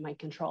outside of my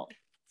control.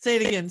 Say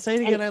it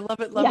again. I love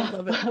it.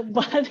 Love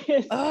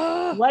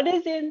it. What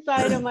is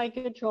inside of my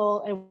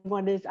control and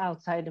what is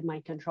outside of my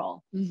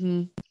control?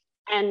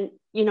 And,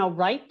 you know,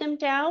 write them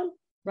down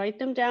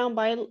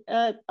by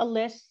a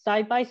list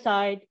side by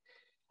side.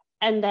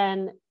 And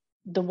then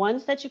the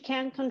ones that you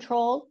can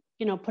control,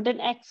 you know, put an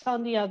X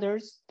on the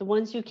others. The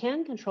ones you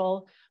can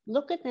control,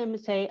 look at them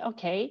and say,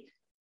 okay,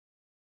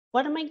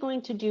 what am I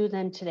going to do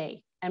then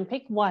today? And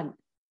pick one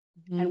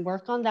and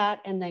work on that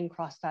and then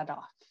cross that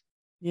off.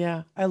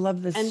 Yeah, I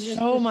love this and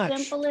so much.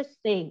 Simplest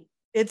thing.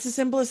 It's the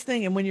simplest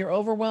thing. And when you're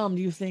overwhelmed,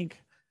 you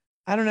think,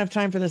 I don't have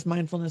time for this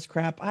mindfulness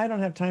crap. I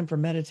don't have time for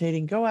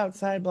meditating. Go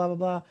outside, blah, blah,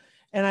 blah.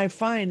 And I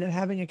find that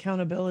having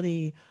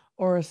accountability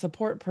or a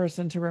support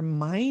person to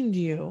remind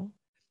you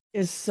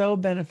is so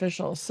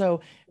beneficial.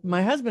 So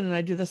my husband and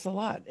I do this a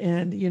lot.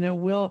 And,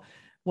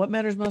 what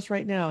matters most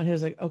right now? And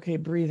he's like, okay,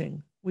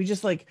 breathing. We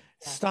just like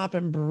stop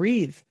and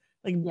breathe.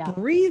 Like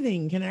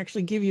breathing can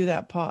actually give you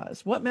that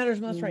pause. What matters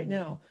most right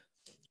now?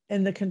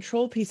 And the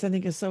control piece, I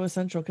think, is so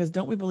essential, because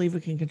don't we believe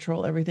we can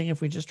control everything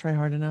if we just try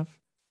hard enough?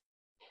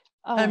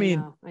 Oh, I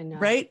know.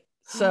 Right?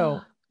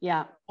 So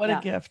yeah. What a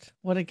gift.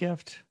 What a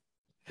gift.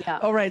 Yeah.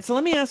 All right. So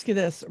let me ask you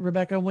this,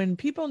 Rebecca. When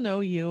people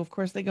know you, of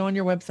course, they go on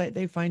your website,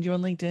 they find you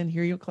on LinkedIn,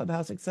 hear you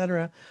Clubhouse,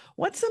 etc.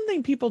 What's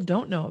something people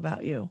don't know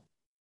about you?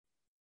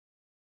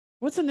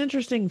 What's an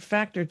interesting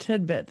fact or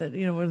tidbit that,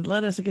 would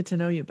let us get to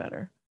know you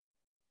better?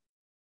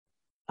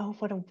 Oh,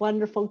 what a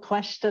wonderful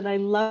question. I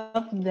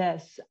love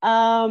this.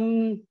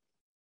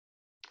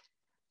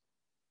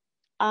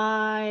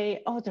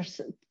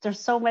 There's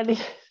so many.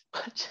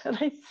 What should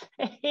I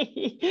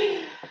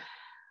say?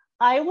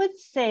 I would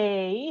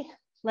say,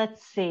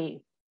 let's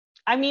see.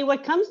 I mean,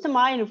 what comes to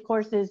mind, of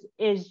course,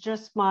 is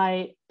just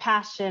my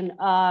passion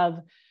of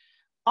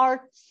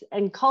arts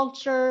and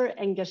culture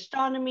and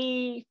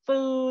gastronomy,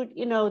 food,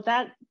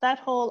 that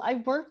whole, I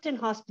worked in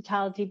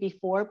hospitality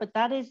before, but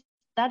that is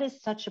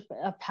such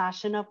a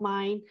passion of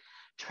mine.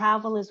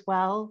 Travel as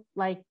well.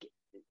 Like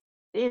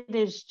it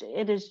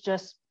is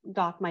just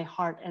got my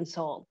heart and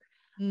soul.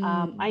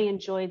 I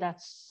enjoy that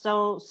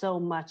so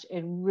much.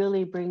 It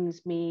really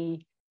brings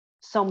me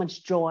so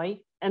much joy.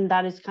 And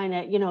that is kind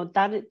of,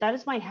 that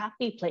is my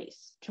happy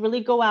place, to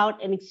really go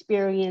out and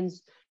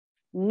experience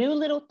new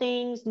little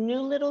things,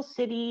 new little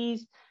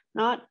cities,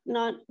 not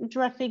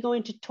directly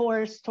going to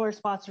tourist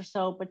spots or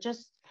so, but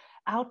just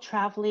out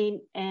traveling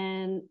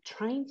and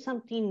trying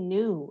something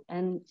new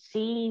and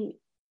seeing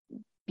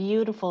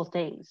beautiful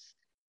things.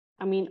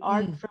 I mean,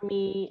 art for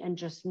me, and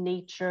just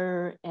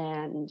nature,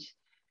 and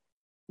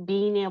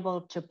being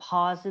able to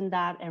pause in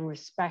that and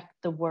respect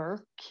the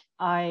work.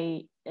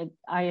 I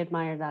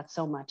admire that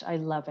so much. I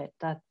love it.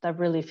 That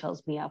really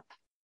fills me up.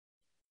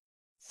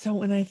 So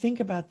when I think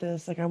about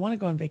this, like, I want to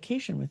go on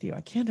vacation with you.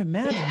 I can't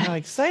imagine how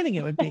exciting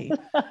it would be.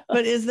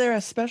 But is there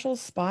a special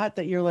spot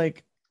that you're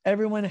like,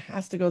 everyone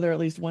has to go there at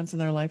least once in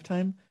their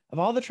lifetime, of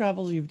all the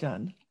travels you've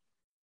done?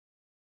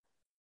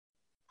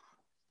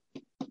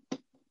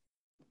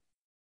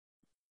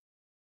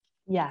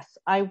 Yes,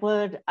 I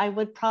would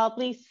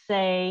probably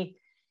say,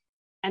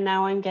 and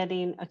now I'm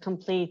getting a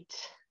complete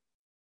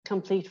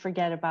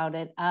forget about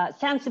it.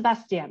 San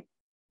Sebastian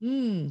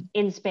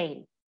in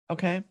Spain.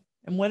 Okay.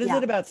 And what is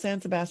it about San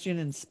Sebastian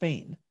in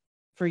Spain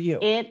for you?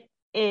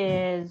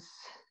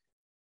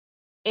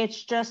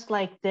 It's just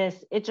like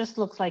this. It just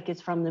looks like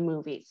it's from the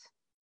movies.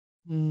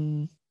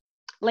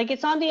 Like,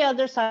 it's on the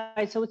other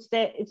side. So it's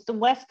the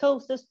west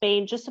coast of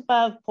Spain, just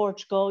above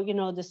Portugal,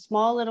 the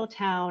small little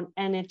town.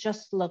 And it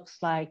just looks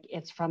like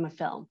it's from a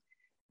film.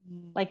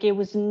 Like, it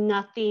was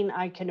nothing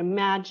I could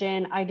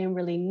imagine. I didn't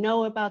really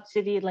know about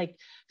city. Like,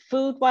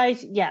 food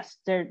wise, yes,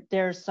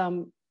 there's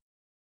some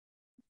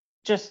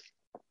just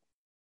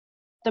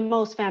the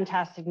most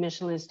fantastic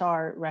Michelin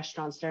star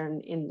restaurants there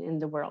in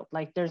the world.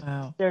 Like, there's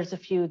a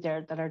few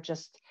there that are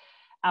just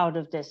out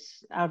of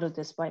this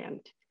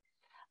land.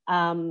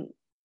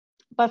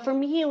 But for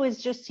me, it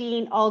was just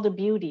seeing all the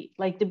beauty,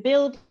 like the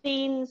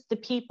buildings, the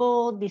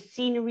people, the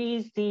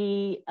sceneries,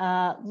 the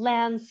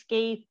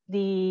landscape,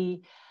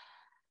 the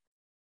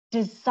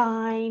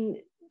design,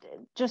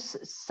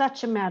 just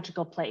such a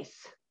magical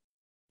place.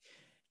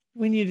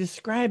 When you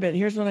describe it,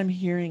 here's what I'm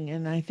hearing,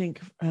 and I think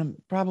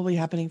probably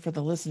happening for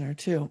the listener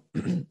too.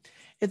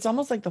 It's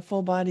almost like the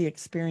full body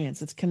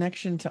experience. It's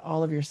connection to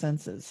all of your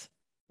senses.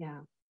 Yeah.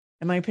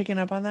 Am I picking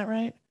up on that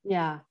right?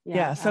 Yeah. So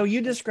absolutely.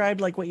 You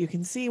described like what you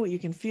can see, what you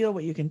can feel,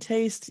 what you can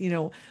taste,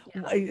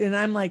 and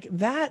I'm like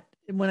that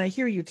when I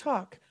hear you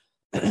talk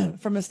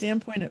from a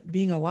standpoint of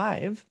being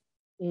alive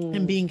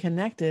and being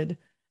connected,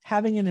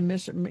 having an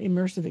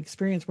immersive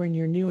experience when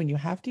you're new and you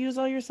have to use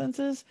all your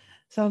senses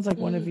sounds like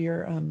one of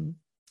your,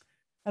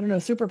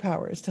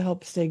 superpowers to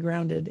help stay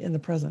grounded in the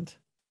present.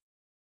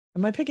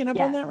 Am I picking up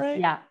on that right?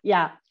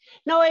 Yeah.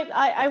 No,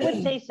 I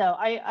would say so.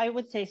 I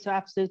would say so.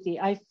 Absolutely.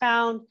 I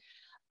found,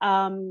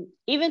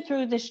 even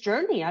through this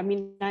journey, I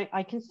mean,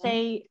 I can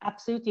say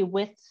absolutely,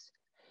 with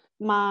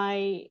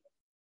my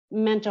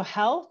mental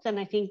health, and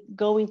I think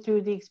going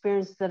through the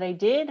experience that I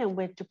did, and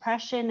with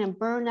depression and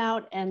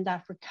burnout and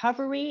that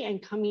recovery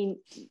and coming,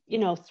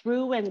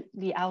 through and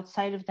the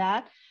outside of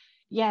that,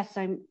 yes,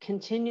 I'm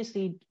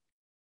continuously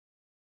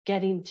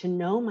getting to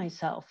know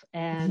myself,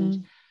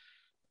 and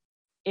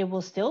it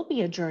will still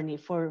be a journey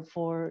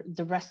for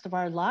the rest of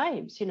our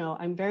lives.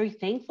 I'm very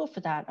thankful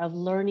for that, of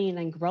learning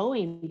and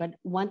growing. But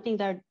one thing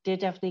that did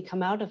definitely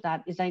come out of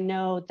that is I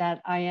know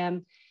that I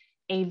am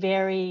a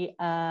very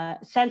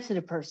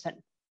sensitive person,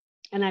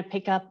 and I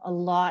pick up a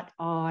lot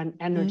on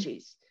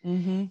energies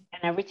and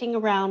everything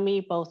around me,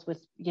 both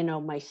with,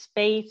 my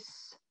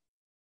space,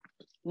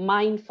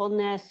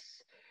 mindfulness,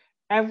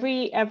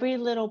 every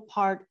little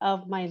part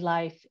of my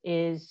life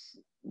is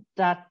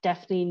that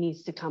definitely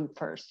needs to come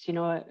first. You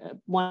know,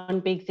 one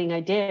big thing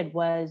I did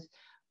was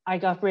I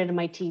got rid of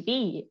my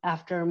TV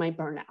after my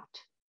burnout.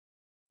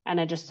 And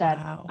I just said,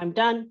 Wow. I'm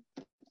done.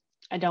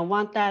 I don't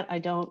want that. I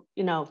don't,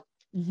 you know,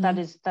 that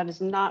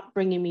is not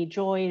bringing me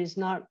joy. It is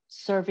not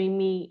serving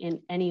me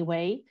in any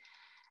way.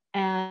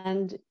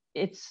 And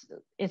it's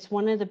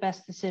one of the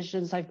best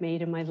decisions I've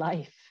made in my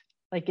life.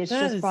 Like, it's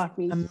That just is brought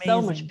me amazing.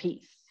 so much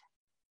peace.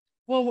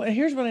 Well,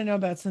 here's what I know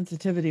about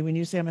sensitivity. When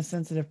you say I'm a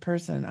sensitive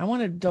person, I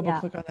want to double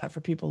click on that for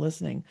people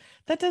listening.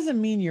 That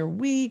doesn't mean you're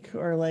weak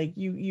or like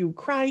you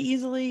cry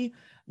easily.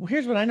 Well,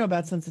 here's what I know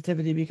about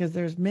sensitivity, because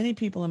there's many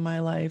people in my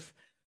life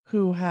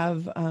who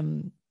have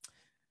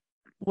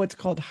what's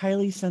called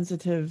highly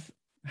sensitive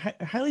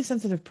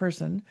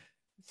person.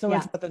 So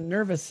it's about the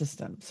nervous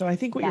system. So I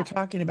think what you're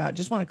talking about,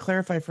 just want to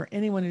clarify for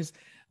anyone who's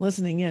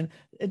listening in,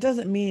 it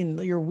doesn't mean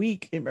you're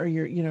weak or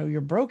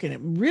you're broken.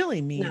 It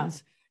really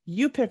means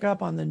you pick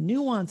up on the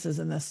nuances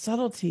and the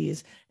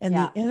subtleties and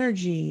the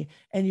energy,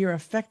 and you're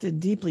affected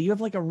deeply. You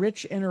have like a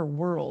rich inner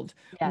world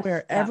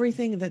where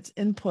everything that's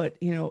input,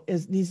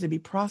 needs to be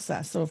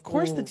processed. So of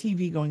course the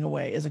TV going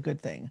away is a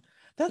good thing.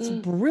 That's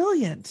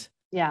brilliant.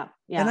 Yeah.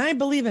 And I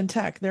believe in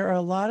tech. There are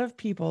a lot of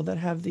people that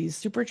have these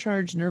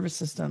supercharged nervous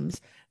systems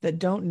that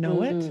don't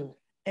know it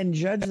and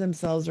judge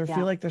themselves or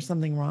feel like there's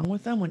something wrong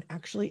with them, when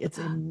actually it's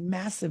a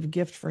massive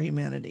gift for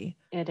humanity.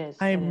 It is.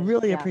 I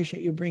really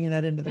appreciate you bringing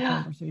that into the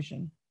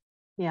conversation.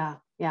 Yeah.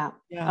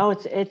 Oh,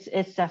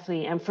 it's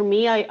definitely. And for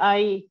me,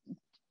 I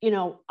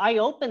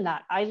open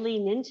that, I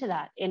lean into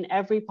that in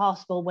every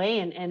possible way,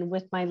 and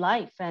with my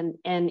life and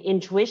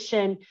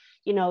intuition,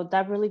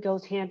 that really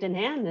goes hand in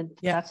hand. And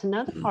that's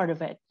another part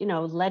of it,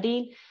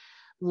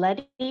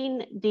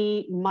 letting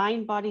the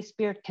mind, body,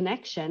 spirit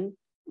connection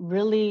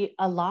really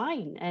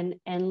align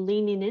and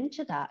leaning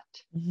into that.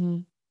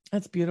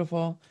 That's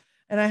beautiful.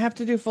 And I have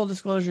to do full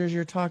disclosure as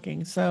you're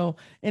talking. So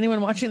anyone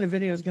watching the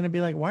video is going to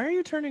be like, why are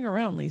you turning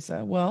around,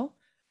 Lisa? Well,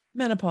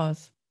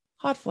 menopause,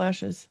 hot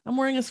flashes. I'm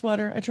wearing a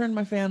sweater. I turned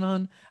my fan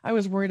on. I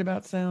was worried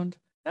about sound.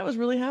 That was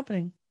really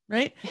happening,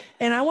 right?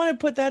 And I want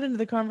to put that into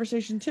the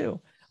conversation too.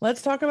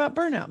 Let's talk about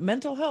burnout,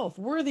 mental health,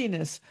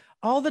 worthiness,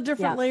 all the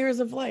different layers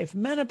of life,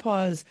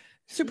 menopause,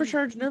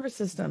 supercharged nervous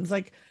systems.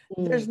 Like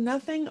there's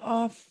nothing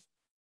off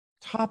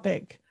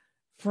topic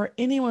for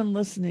anyone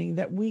listening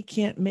that we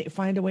can't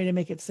find a way to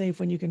make it safe,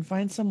 when you can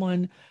find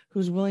someone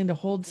who's willing to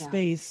hold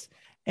space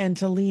and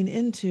to lean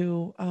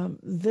into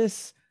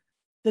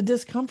the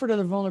discomfort of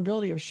the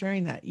vulnerability of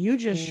sharing that. You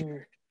just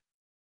shared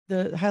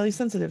the highly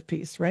sensitive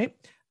piece, right?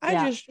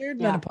 I just shared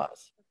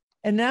menopause,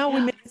 and now we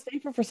made it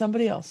safer for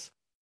somebody else.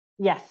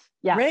 Yes.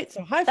 Yeah. Right.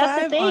 So high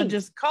five on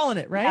just calling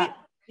it, right?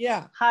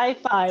 Yeah. High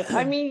five.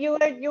 I mean, you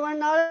are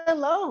not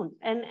alone.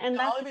 And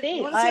that's the thing.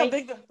 You want to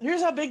see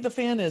here's how big the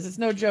fan is. It's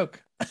no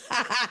joke.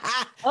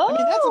 Oh, I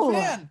mean, that's a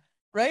fan,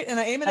 right? And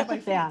I aim it at my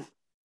fan.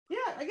 Yeah,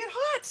 I get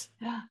hot.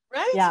 Yeah.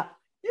 Right? Yeah.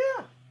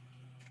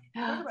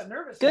 Talk about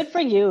nervous. Good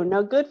for you.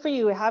 No, good for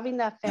you having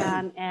that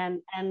fan.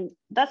 And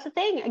that's the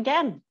thing.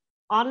 Again,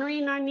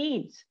 honoring our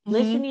needs,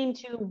 listening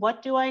to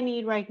what do I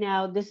need right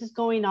now? This is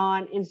going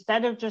on,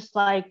 instead of just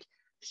like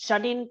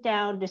shutting it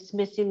down,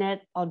 dismissing it.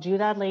 I'll do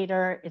that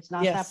later. It's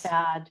not that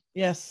bad.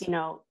 Yes.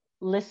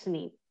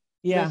 Listening.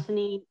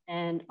 Listening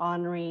and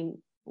honoring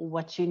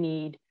what you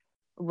need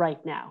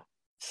right now.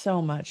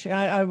 So much.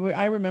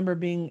 I remember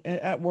being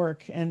at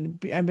work, and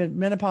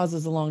menopause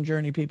is a long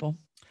journey, people.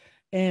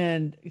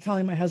 And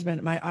telling my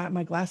husband,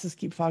 my glasses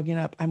keep fogging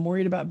up. I'm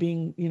worried about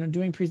being,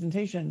 doing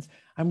presentations.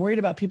 I'm worried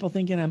about people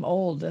thinking I'm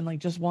old and like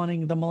just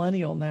wanting the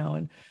millennial now.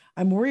 And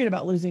I'm worried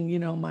about losing,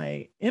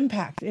 my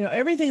impact,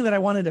 everything that I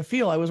wanted to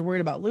feel, I was worried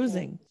about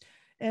losing.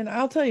 And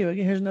I'll tell you,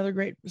 here's another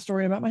great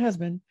story about my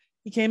husband.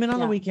 He came in on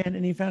the weekend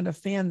and he found a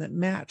fan that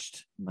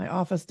matched my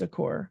office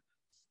decor,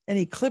 and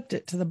he clipped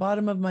it to the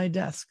bottom of my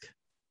desk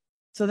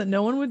so that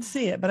no one would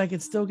see it, but I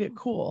could still get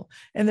cool.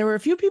 And there were a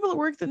few people at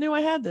work that knew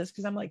I had this,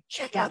 because I'm like,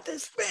 check out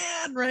this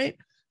fan, right?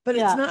 But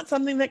it's not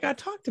something that got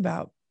talked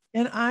about.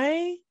 And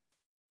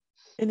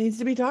it needs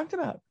to be talked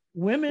about.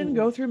 Women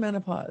go through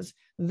menopause.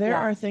 There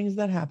are things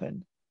that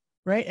happen,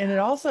 right? And it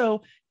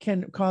also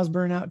can cause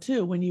burnout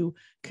too, when you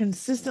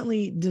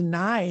consistently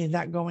deny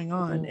that going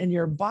on, and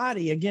your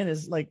body, again,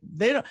 is like,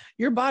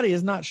 your body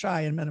is not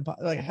shy in menopause.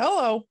 Like,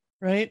 hello,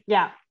 right?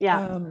 Yeah.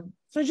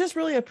 So I just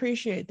really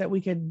appreciate that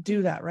we could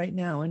do that right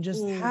now and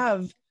just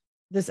have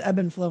this ebb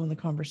and flow in the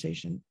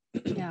conversation.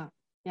 Yeah.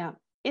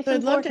 It's so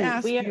I'd love to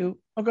ask you.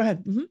 Oh, go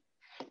ahead.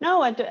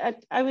 No,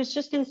 I was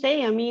just going to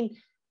say, I mean,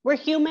 we're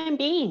human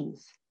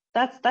beings.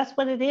 That's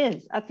what it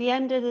is. At the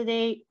end of the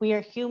day, we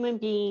are human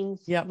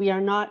beings. Yep. We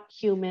are not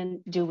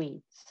human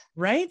doings.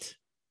 Right?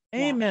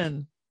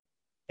 Amen.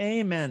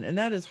 Amen. And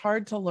that is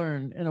hard to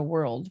learn in a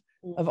world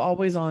of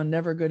always on,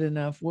 never good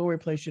enough. We'll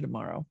replace you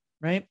tomorrow.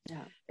 Right.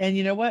 Yeah. And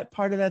you know what?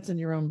 Part of that's in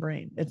your own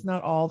brain. It's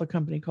not all the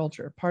company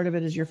culture. Part of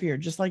it is your fear,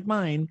 just like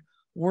mine,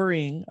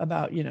 worrying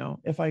about,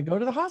 if I go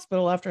to the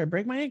hospital after I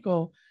break my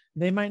ankle,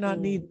 they might not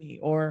need me.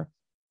 Or,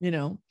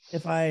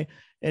 if I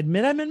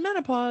admit I'm in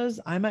menopause,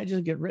 I might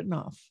just get written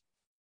off.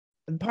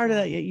 And part of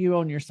that, you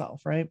own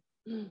yourself, right?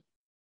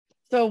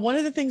 So one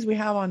of the things we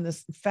have on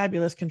this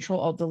fabulous Control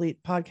Alt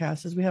Delete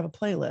podcast is we have a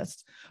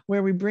playlist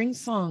where we bring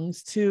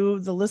songs to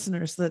the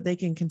listeners so that they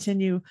can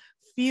continue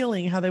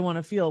feeling how they want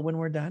to feel when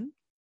we're done.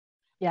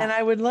 Yeah. And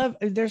I would love,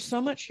 there's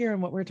so much here in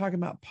what we're talking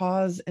about,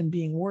 pause and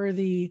being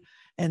worthy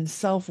and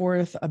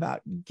self-worth,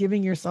 about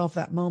giving yourself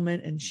that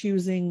moment and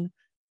choosing.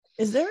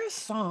 Is there a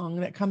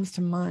song that comes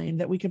to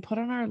mind that we could put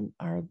on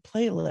our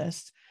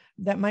playlist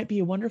that might be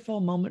a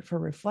wonderful moment for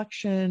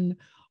reflection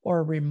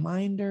or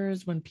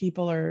reminders when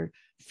people are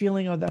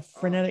feeling of the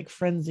frenetic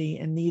frenzy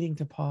and needing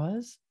to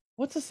pause?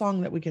 What's a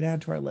song that we could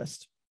add to our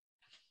list?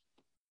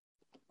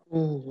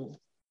 Mm.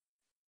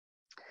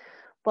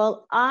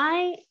 Well,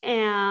 I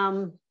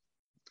am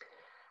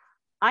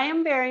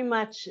very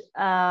much,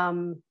 I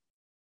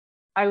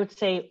would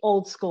say,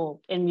 old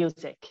school in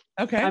music.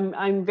 Okay.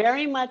 I'm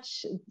very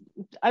much,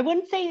 I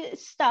wouldn't say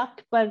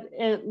stuck, but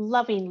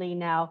lovingly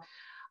now.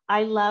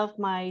 I love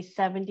my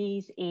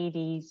 70s,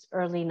 80s,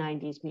 early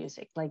 90s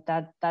music. Like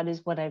that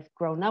is what I've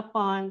grown up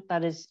on.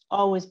 That has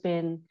always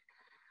been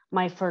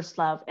my first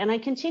love. And I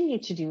continue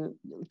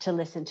to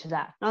listen to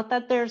that. Not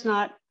that there's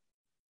not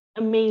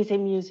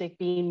amazing music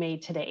being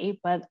made today,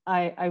 but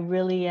I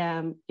really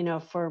am,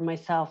 for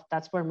myself,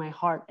 that's where my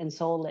heart and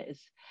soul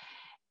is.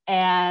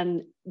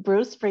 And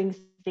Bruce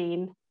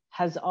Springsteen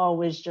has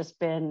always just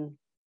been,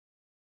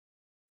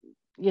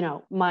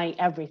 my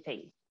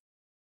everything.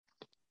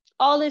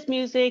 All his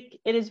music,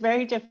 it is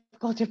very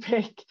difficult to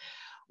pick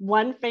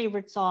one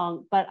favorite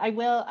song, but I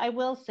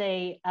will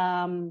say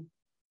one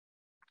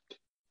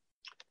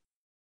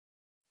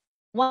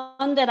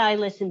that I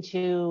listen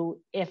to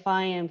if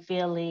I am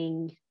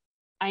feeling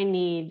I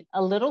need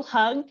a little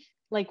hug,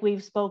 like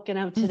we've spoken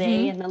of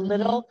today, and a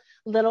little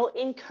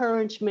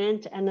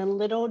encouragement and a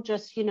little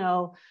just,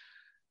 a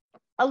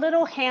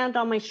little hand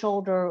on my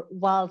shoulder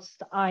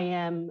whilst I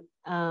am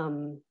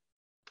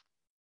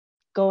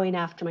going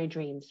after my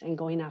dreams and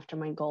going after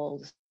my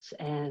goals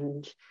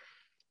and,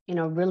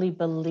 really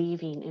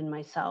believing in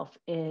myself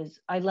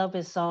I love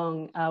his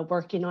song,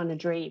 Working on a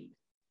Dream.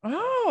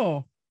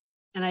 Oh.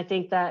 And I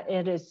think that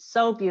it is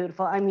so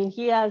beautiful. I mean,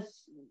 he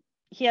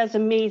has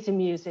amazing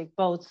music,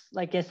 both,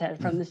 like I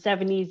said, from the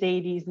 70s,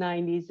 80s,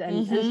 90s,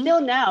 and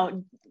still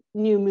now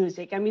new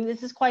music. I mean,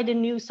 this is quite a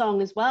new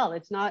song as well.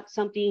 It's not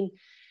something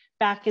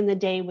back in the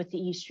day with the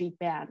E Street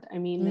Band. I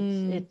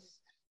mean,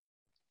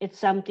 it's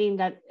something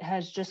that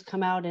has just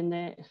come out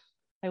in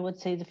I would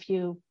say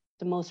the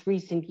most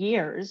recent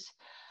years,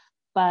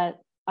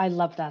 but I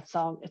love that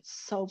song. It's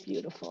so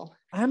beautiful.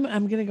 I'm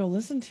going to go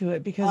listen to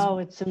it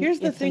because here's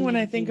the thing when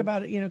I think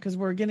about it, because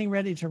we're getting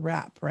ready to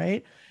wrap,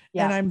 right?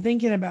 Yeah. And I'm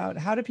thinking about,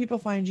 how do people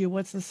find you?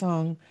 What's the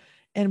song?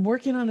 And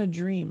Working on a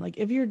Dream. Like,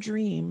 if your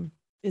dream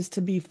is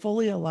to be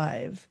fully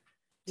alive,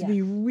 to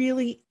be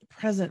really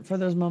present for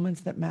those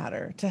moments that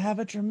matter, to have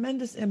a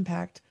tremendous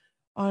impact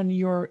on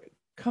your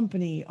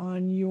company,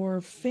 on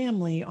your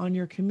family, on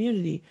your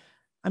community,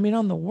 I mean,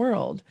 on the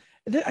world.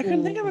 I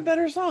couldn't think of a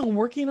better song,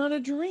 Working on a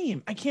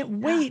Dream. I can't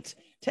wait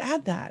to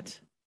add that.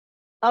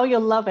 Oh,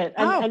 you'll love it.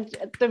 And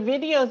the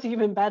video is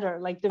even better.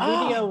 Like, the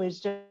video is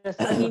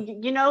just, I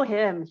mean,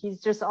 him,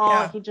 he's just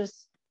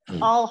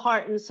all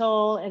heart and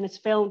soul, and it's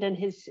filmed in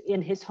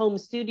his home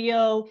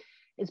studio.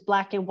 It's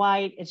black and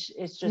white. It's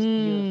just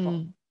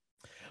beautiful.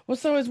 Well,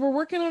 so as we're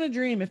working on a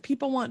dream, if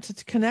people want to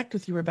connect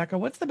with you, Rebecca,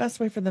 what's the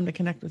best way for them to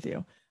connect with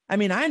you? I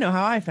mean, I know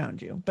how I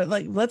found you, but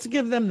let's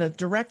give them the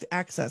direct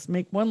access,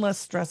 make one less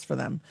stress for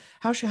them.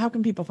 How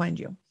can people find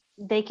you?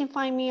 They can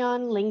find me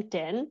on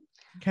LinkedIn.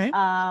 Okay.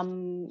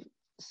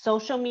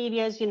 Social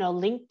medias,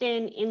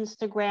 LinkedIn,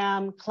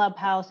 Instagram,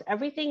 Clubhouse,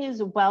 everything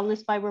is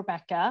Wellness by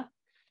Rebecca.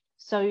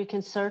 So you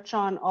can search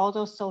on all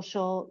those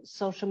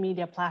social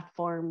media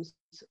platforms,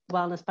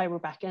 Wellness by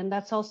Rebecca. And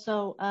that's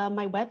also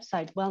my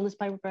website,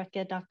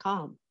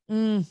 wellnessbyrebecca.com.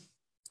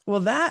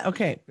 Well,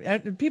 okay.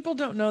 People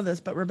don't know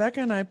this, but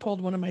Rebecca and I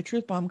pulled one of my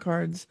Truth Bomb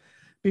cards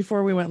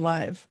before we went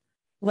live.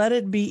 Let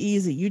it be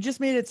easy. You just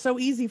made it so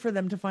easy for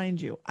them to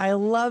find you. I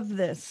love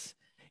this.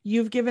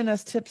 You've given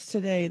us tips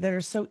today that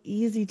are so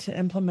easy to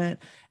implement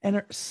and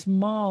are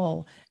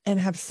small and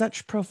have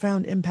such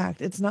profound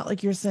impact. It's not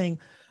like you're saying,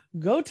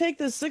 go take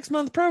this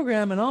 6-month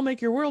program and I'll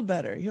make your world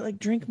better. You're like,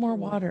 drink more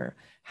water.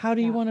 How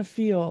do you want to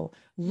feel?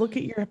 Look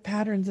at your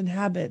patterns and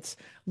habits.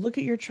 Look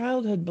at your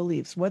childhood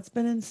beliefs. What's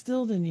been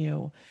instilled in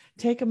you?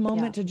 Take a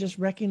moment to just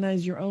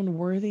recognize your own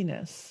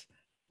worthiness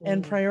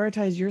and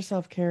prioritize your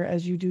self-care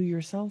as you do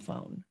your cell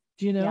phone.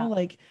 Do you know,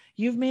 like,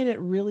 you've made it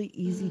really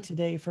easy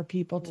today for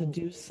people to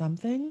do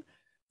something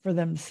for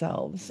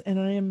themselves.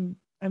 And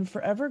I'm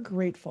forever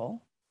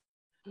grateful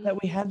that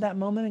we had that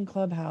moment in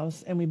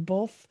Clubhouse and we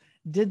both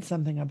did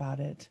something about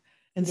it.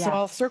 And so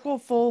I'll circle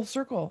full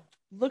circle.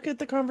 Look at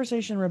the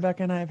conversation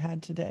Rebecca and I have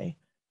had today.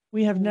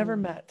 We have never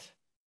met.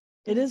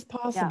 It is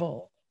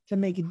possible to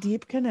make a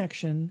deep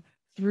connection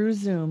through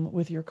Zoom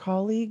with your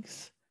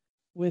colleagues,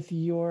 with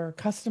your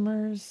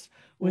customers,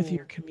 with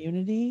your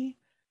community.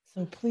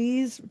 So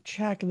please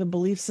check the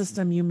belief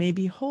system you may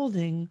be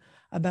holding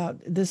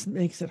about this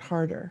makes it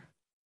harder.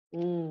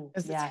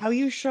 Because it's how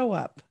you show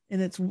up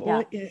And it's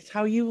Yeah. it's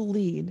how you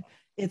lead.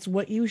 It's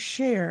what you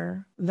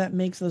share that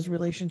makes those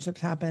relationships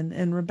happen.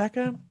 And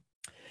Rebecca,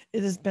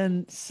 it has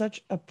been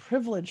such a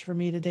privilege for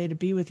me today to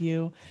be with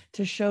you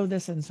to show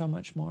this and so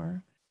much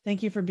more.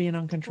 Thank you for being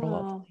on Control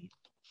Alt Oh, Delete.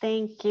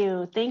 thank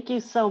you. Thank you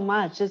so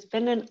much. It's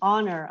been an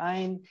honor.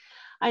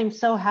 I'm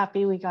so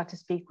happy we got to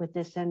speak with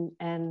this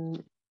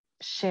and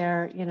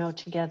share,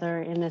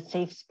 together in a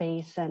safe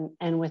space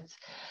and with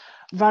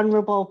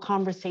vulnerable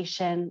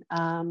conversation,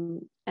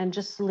 and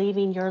just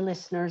leaving your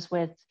listeners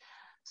with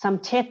some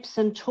tips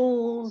and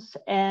tools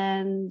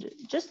and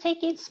just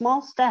taking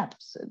small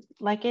steps.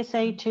 Like I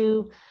say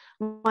to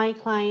my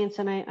clients,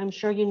 and I'm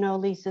sure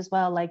Lisa as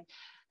well, like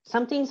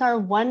some things are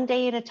one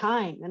day at a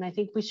time. And I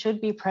think we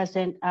should be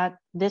present at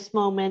this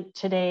moment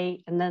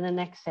today and then the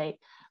next day.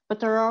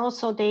 But there are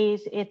also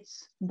days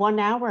it's 1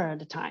 hour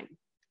at a time.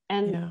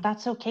 And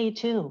that's okay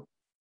too.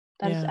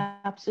 That is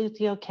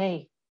absolutely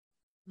okay.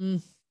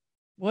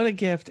 What a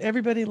gift.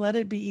 Everybody, let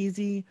it be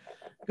easy.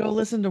 Go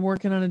listen to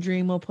Working on a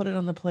Dream. We'll put it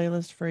on the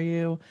playlist for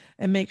you.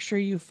 And make sure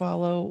you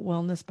follow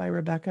Wellness by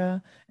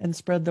Rebecca and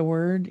spread the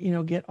word.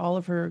 Get all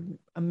of her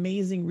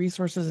amazing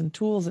resources and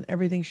tools and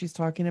everything she's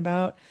talking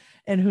about.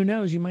 And who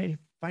knows, you might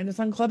find us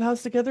on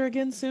Clubhouse together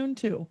again soon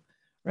too.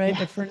 Right. Yes.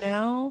 But for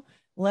now,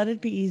 let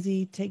it be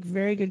easy. Take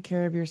very good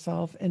care of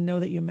yourself and know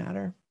that you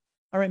matter.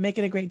 All right. Make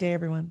it a great day,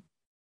 everyone.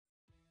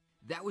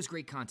 That was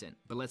great content,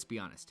 but let's be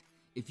honest.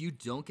 If you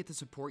don't get the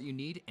support you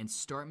need and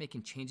start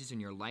making changes in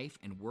your life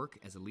and work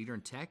as a leader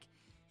in tech,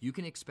 you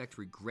can expect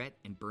regret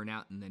and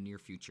burnout in the near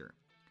future.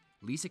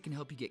 Lisa can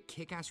help you get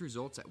kick-ass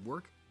results at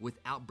work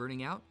without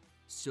burning out,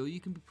 so you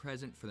can be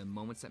present for the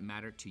moments that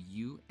matter to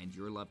you and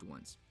your loved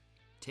ones.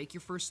 Take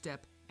your first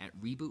step at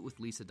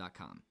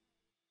rebootwithlisa.com.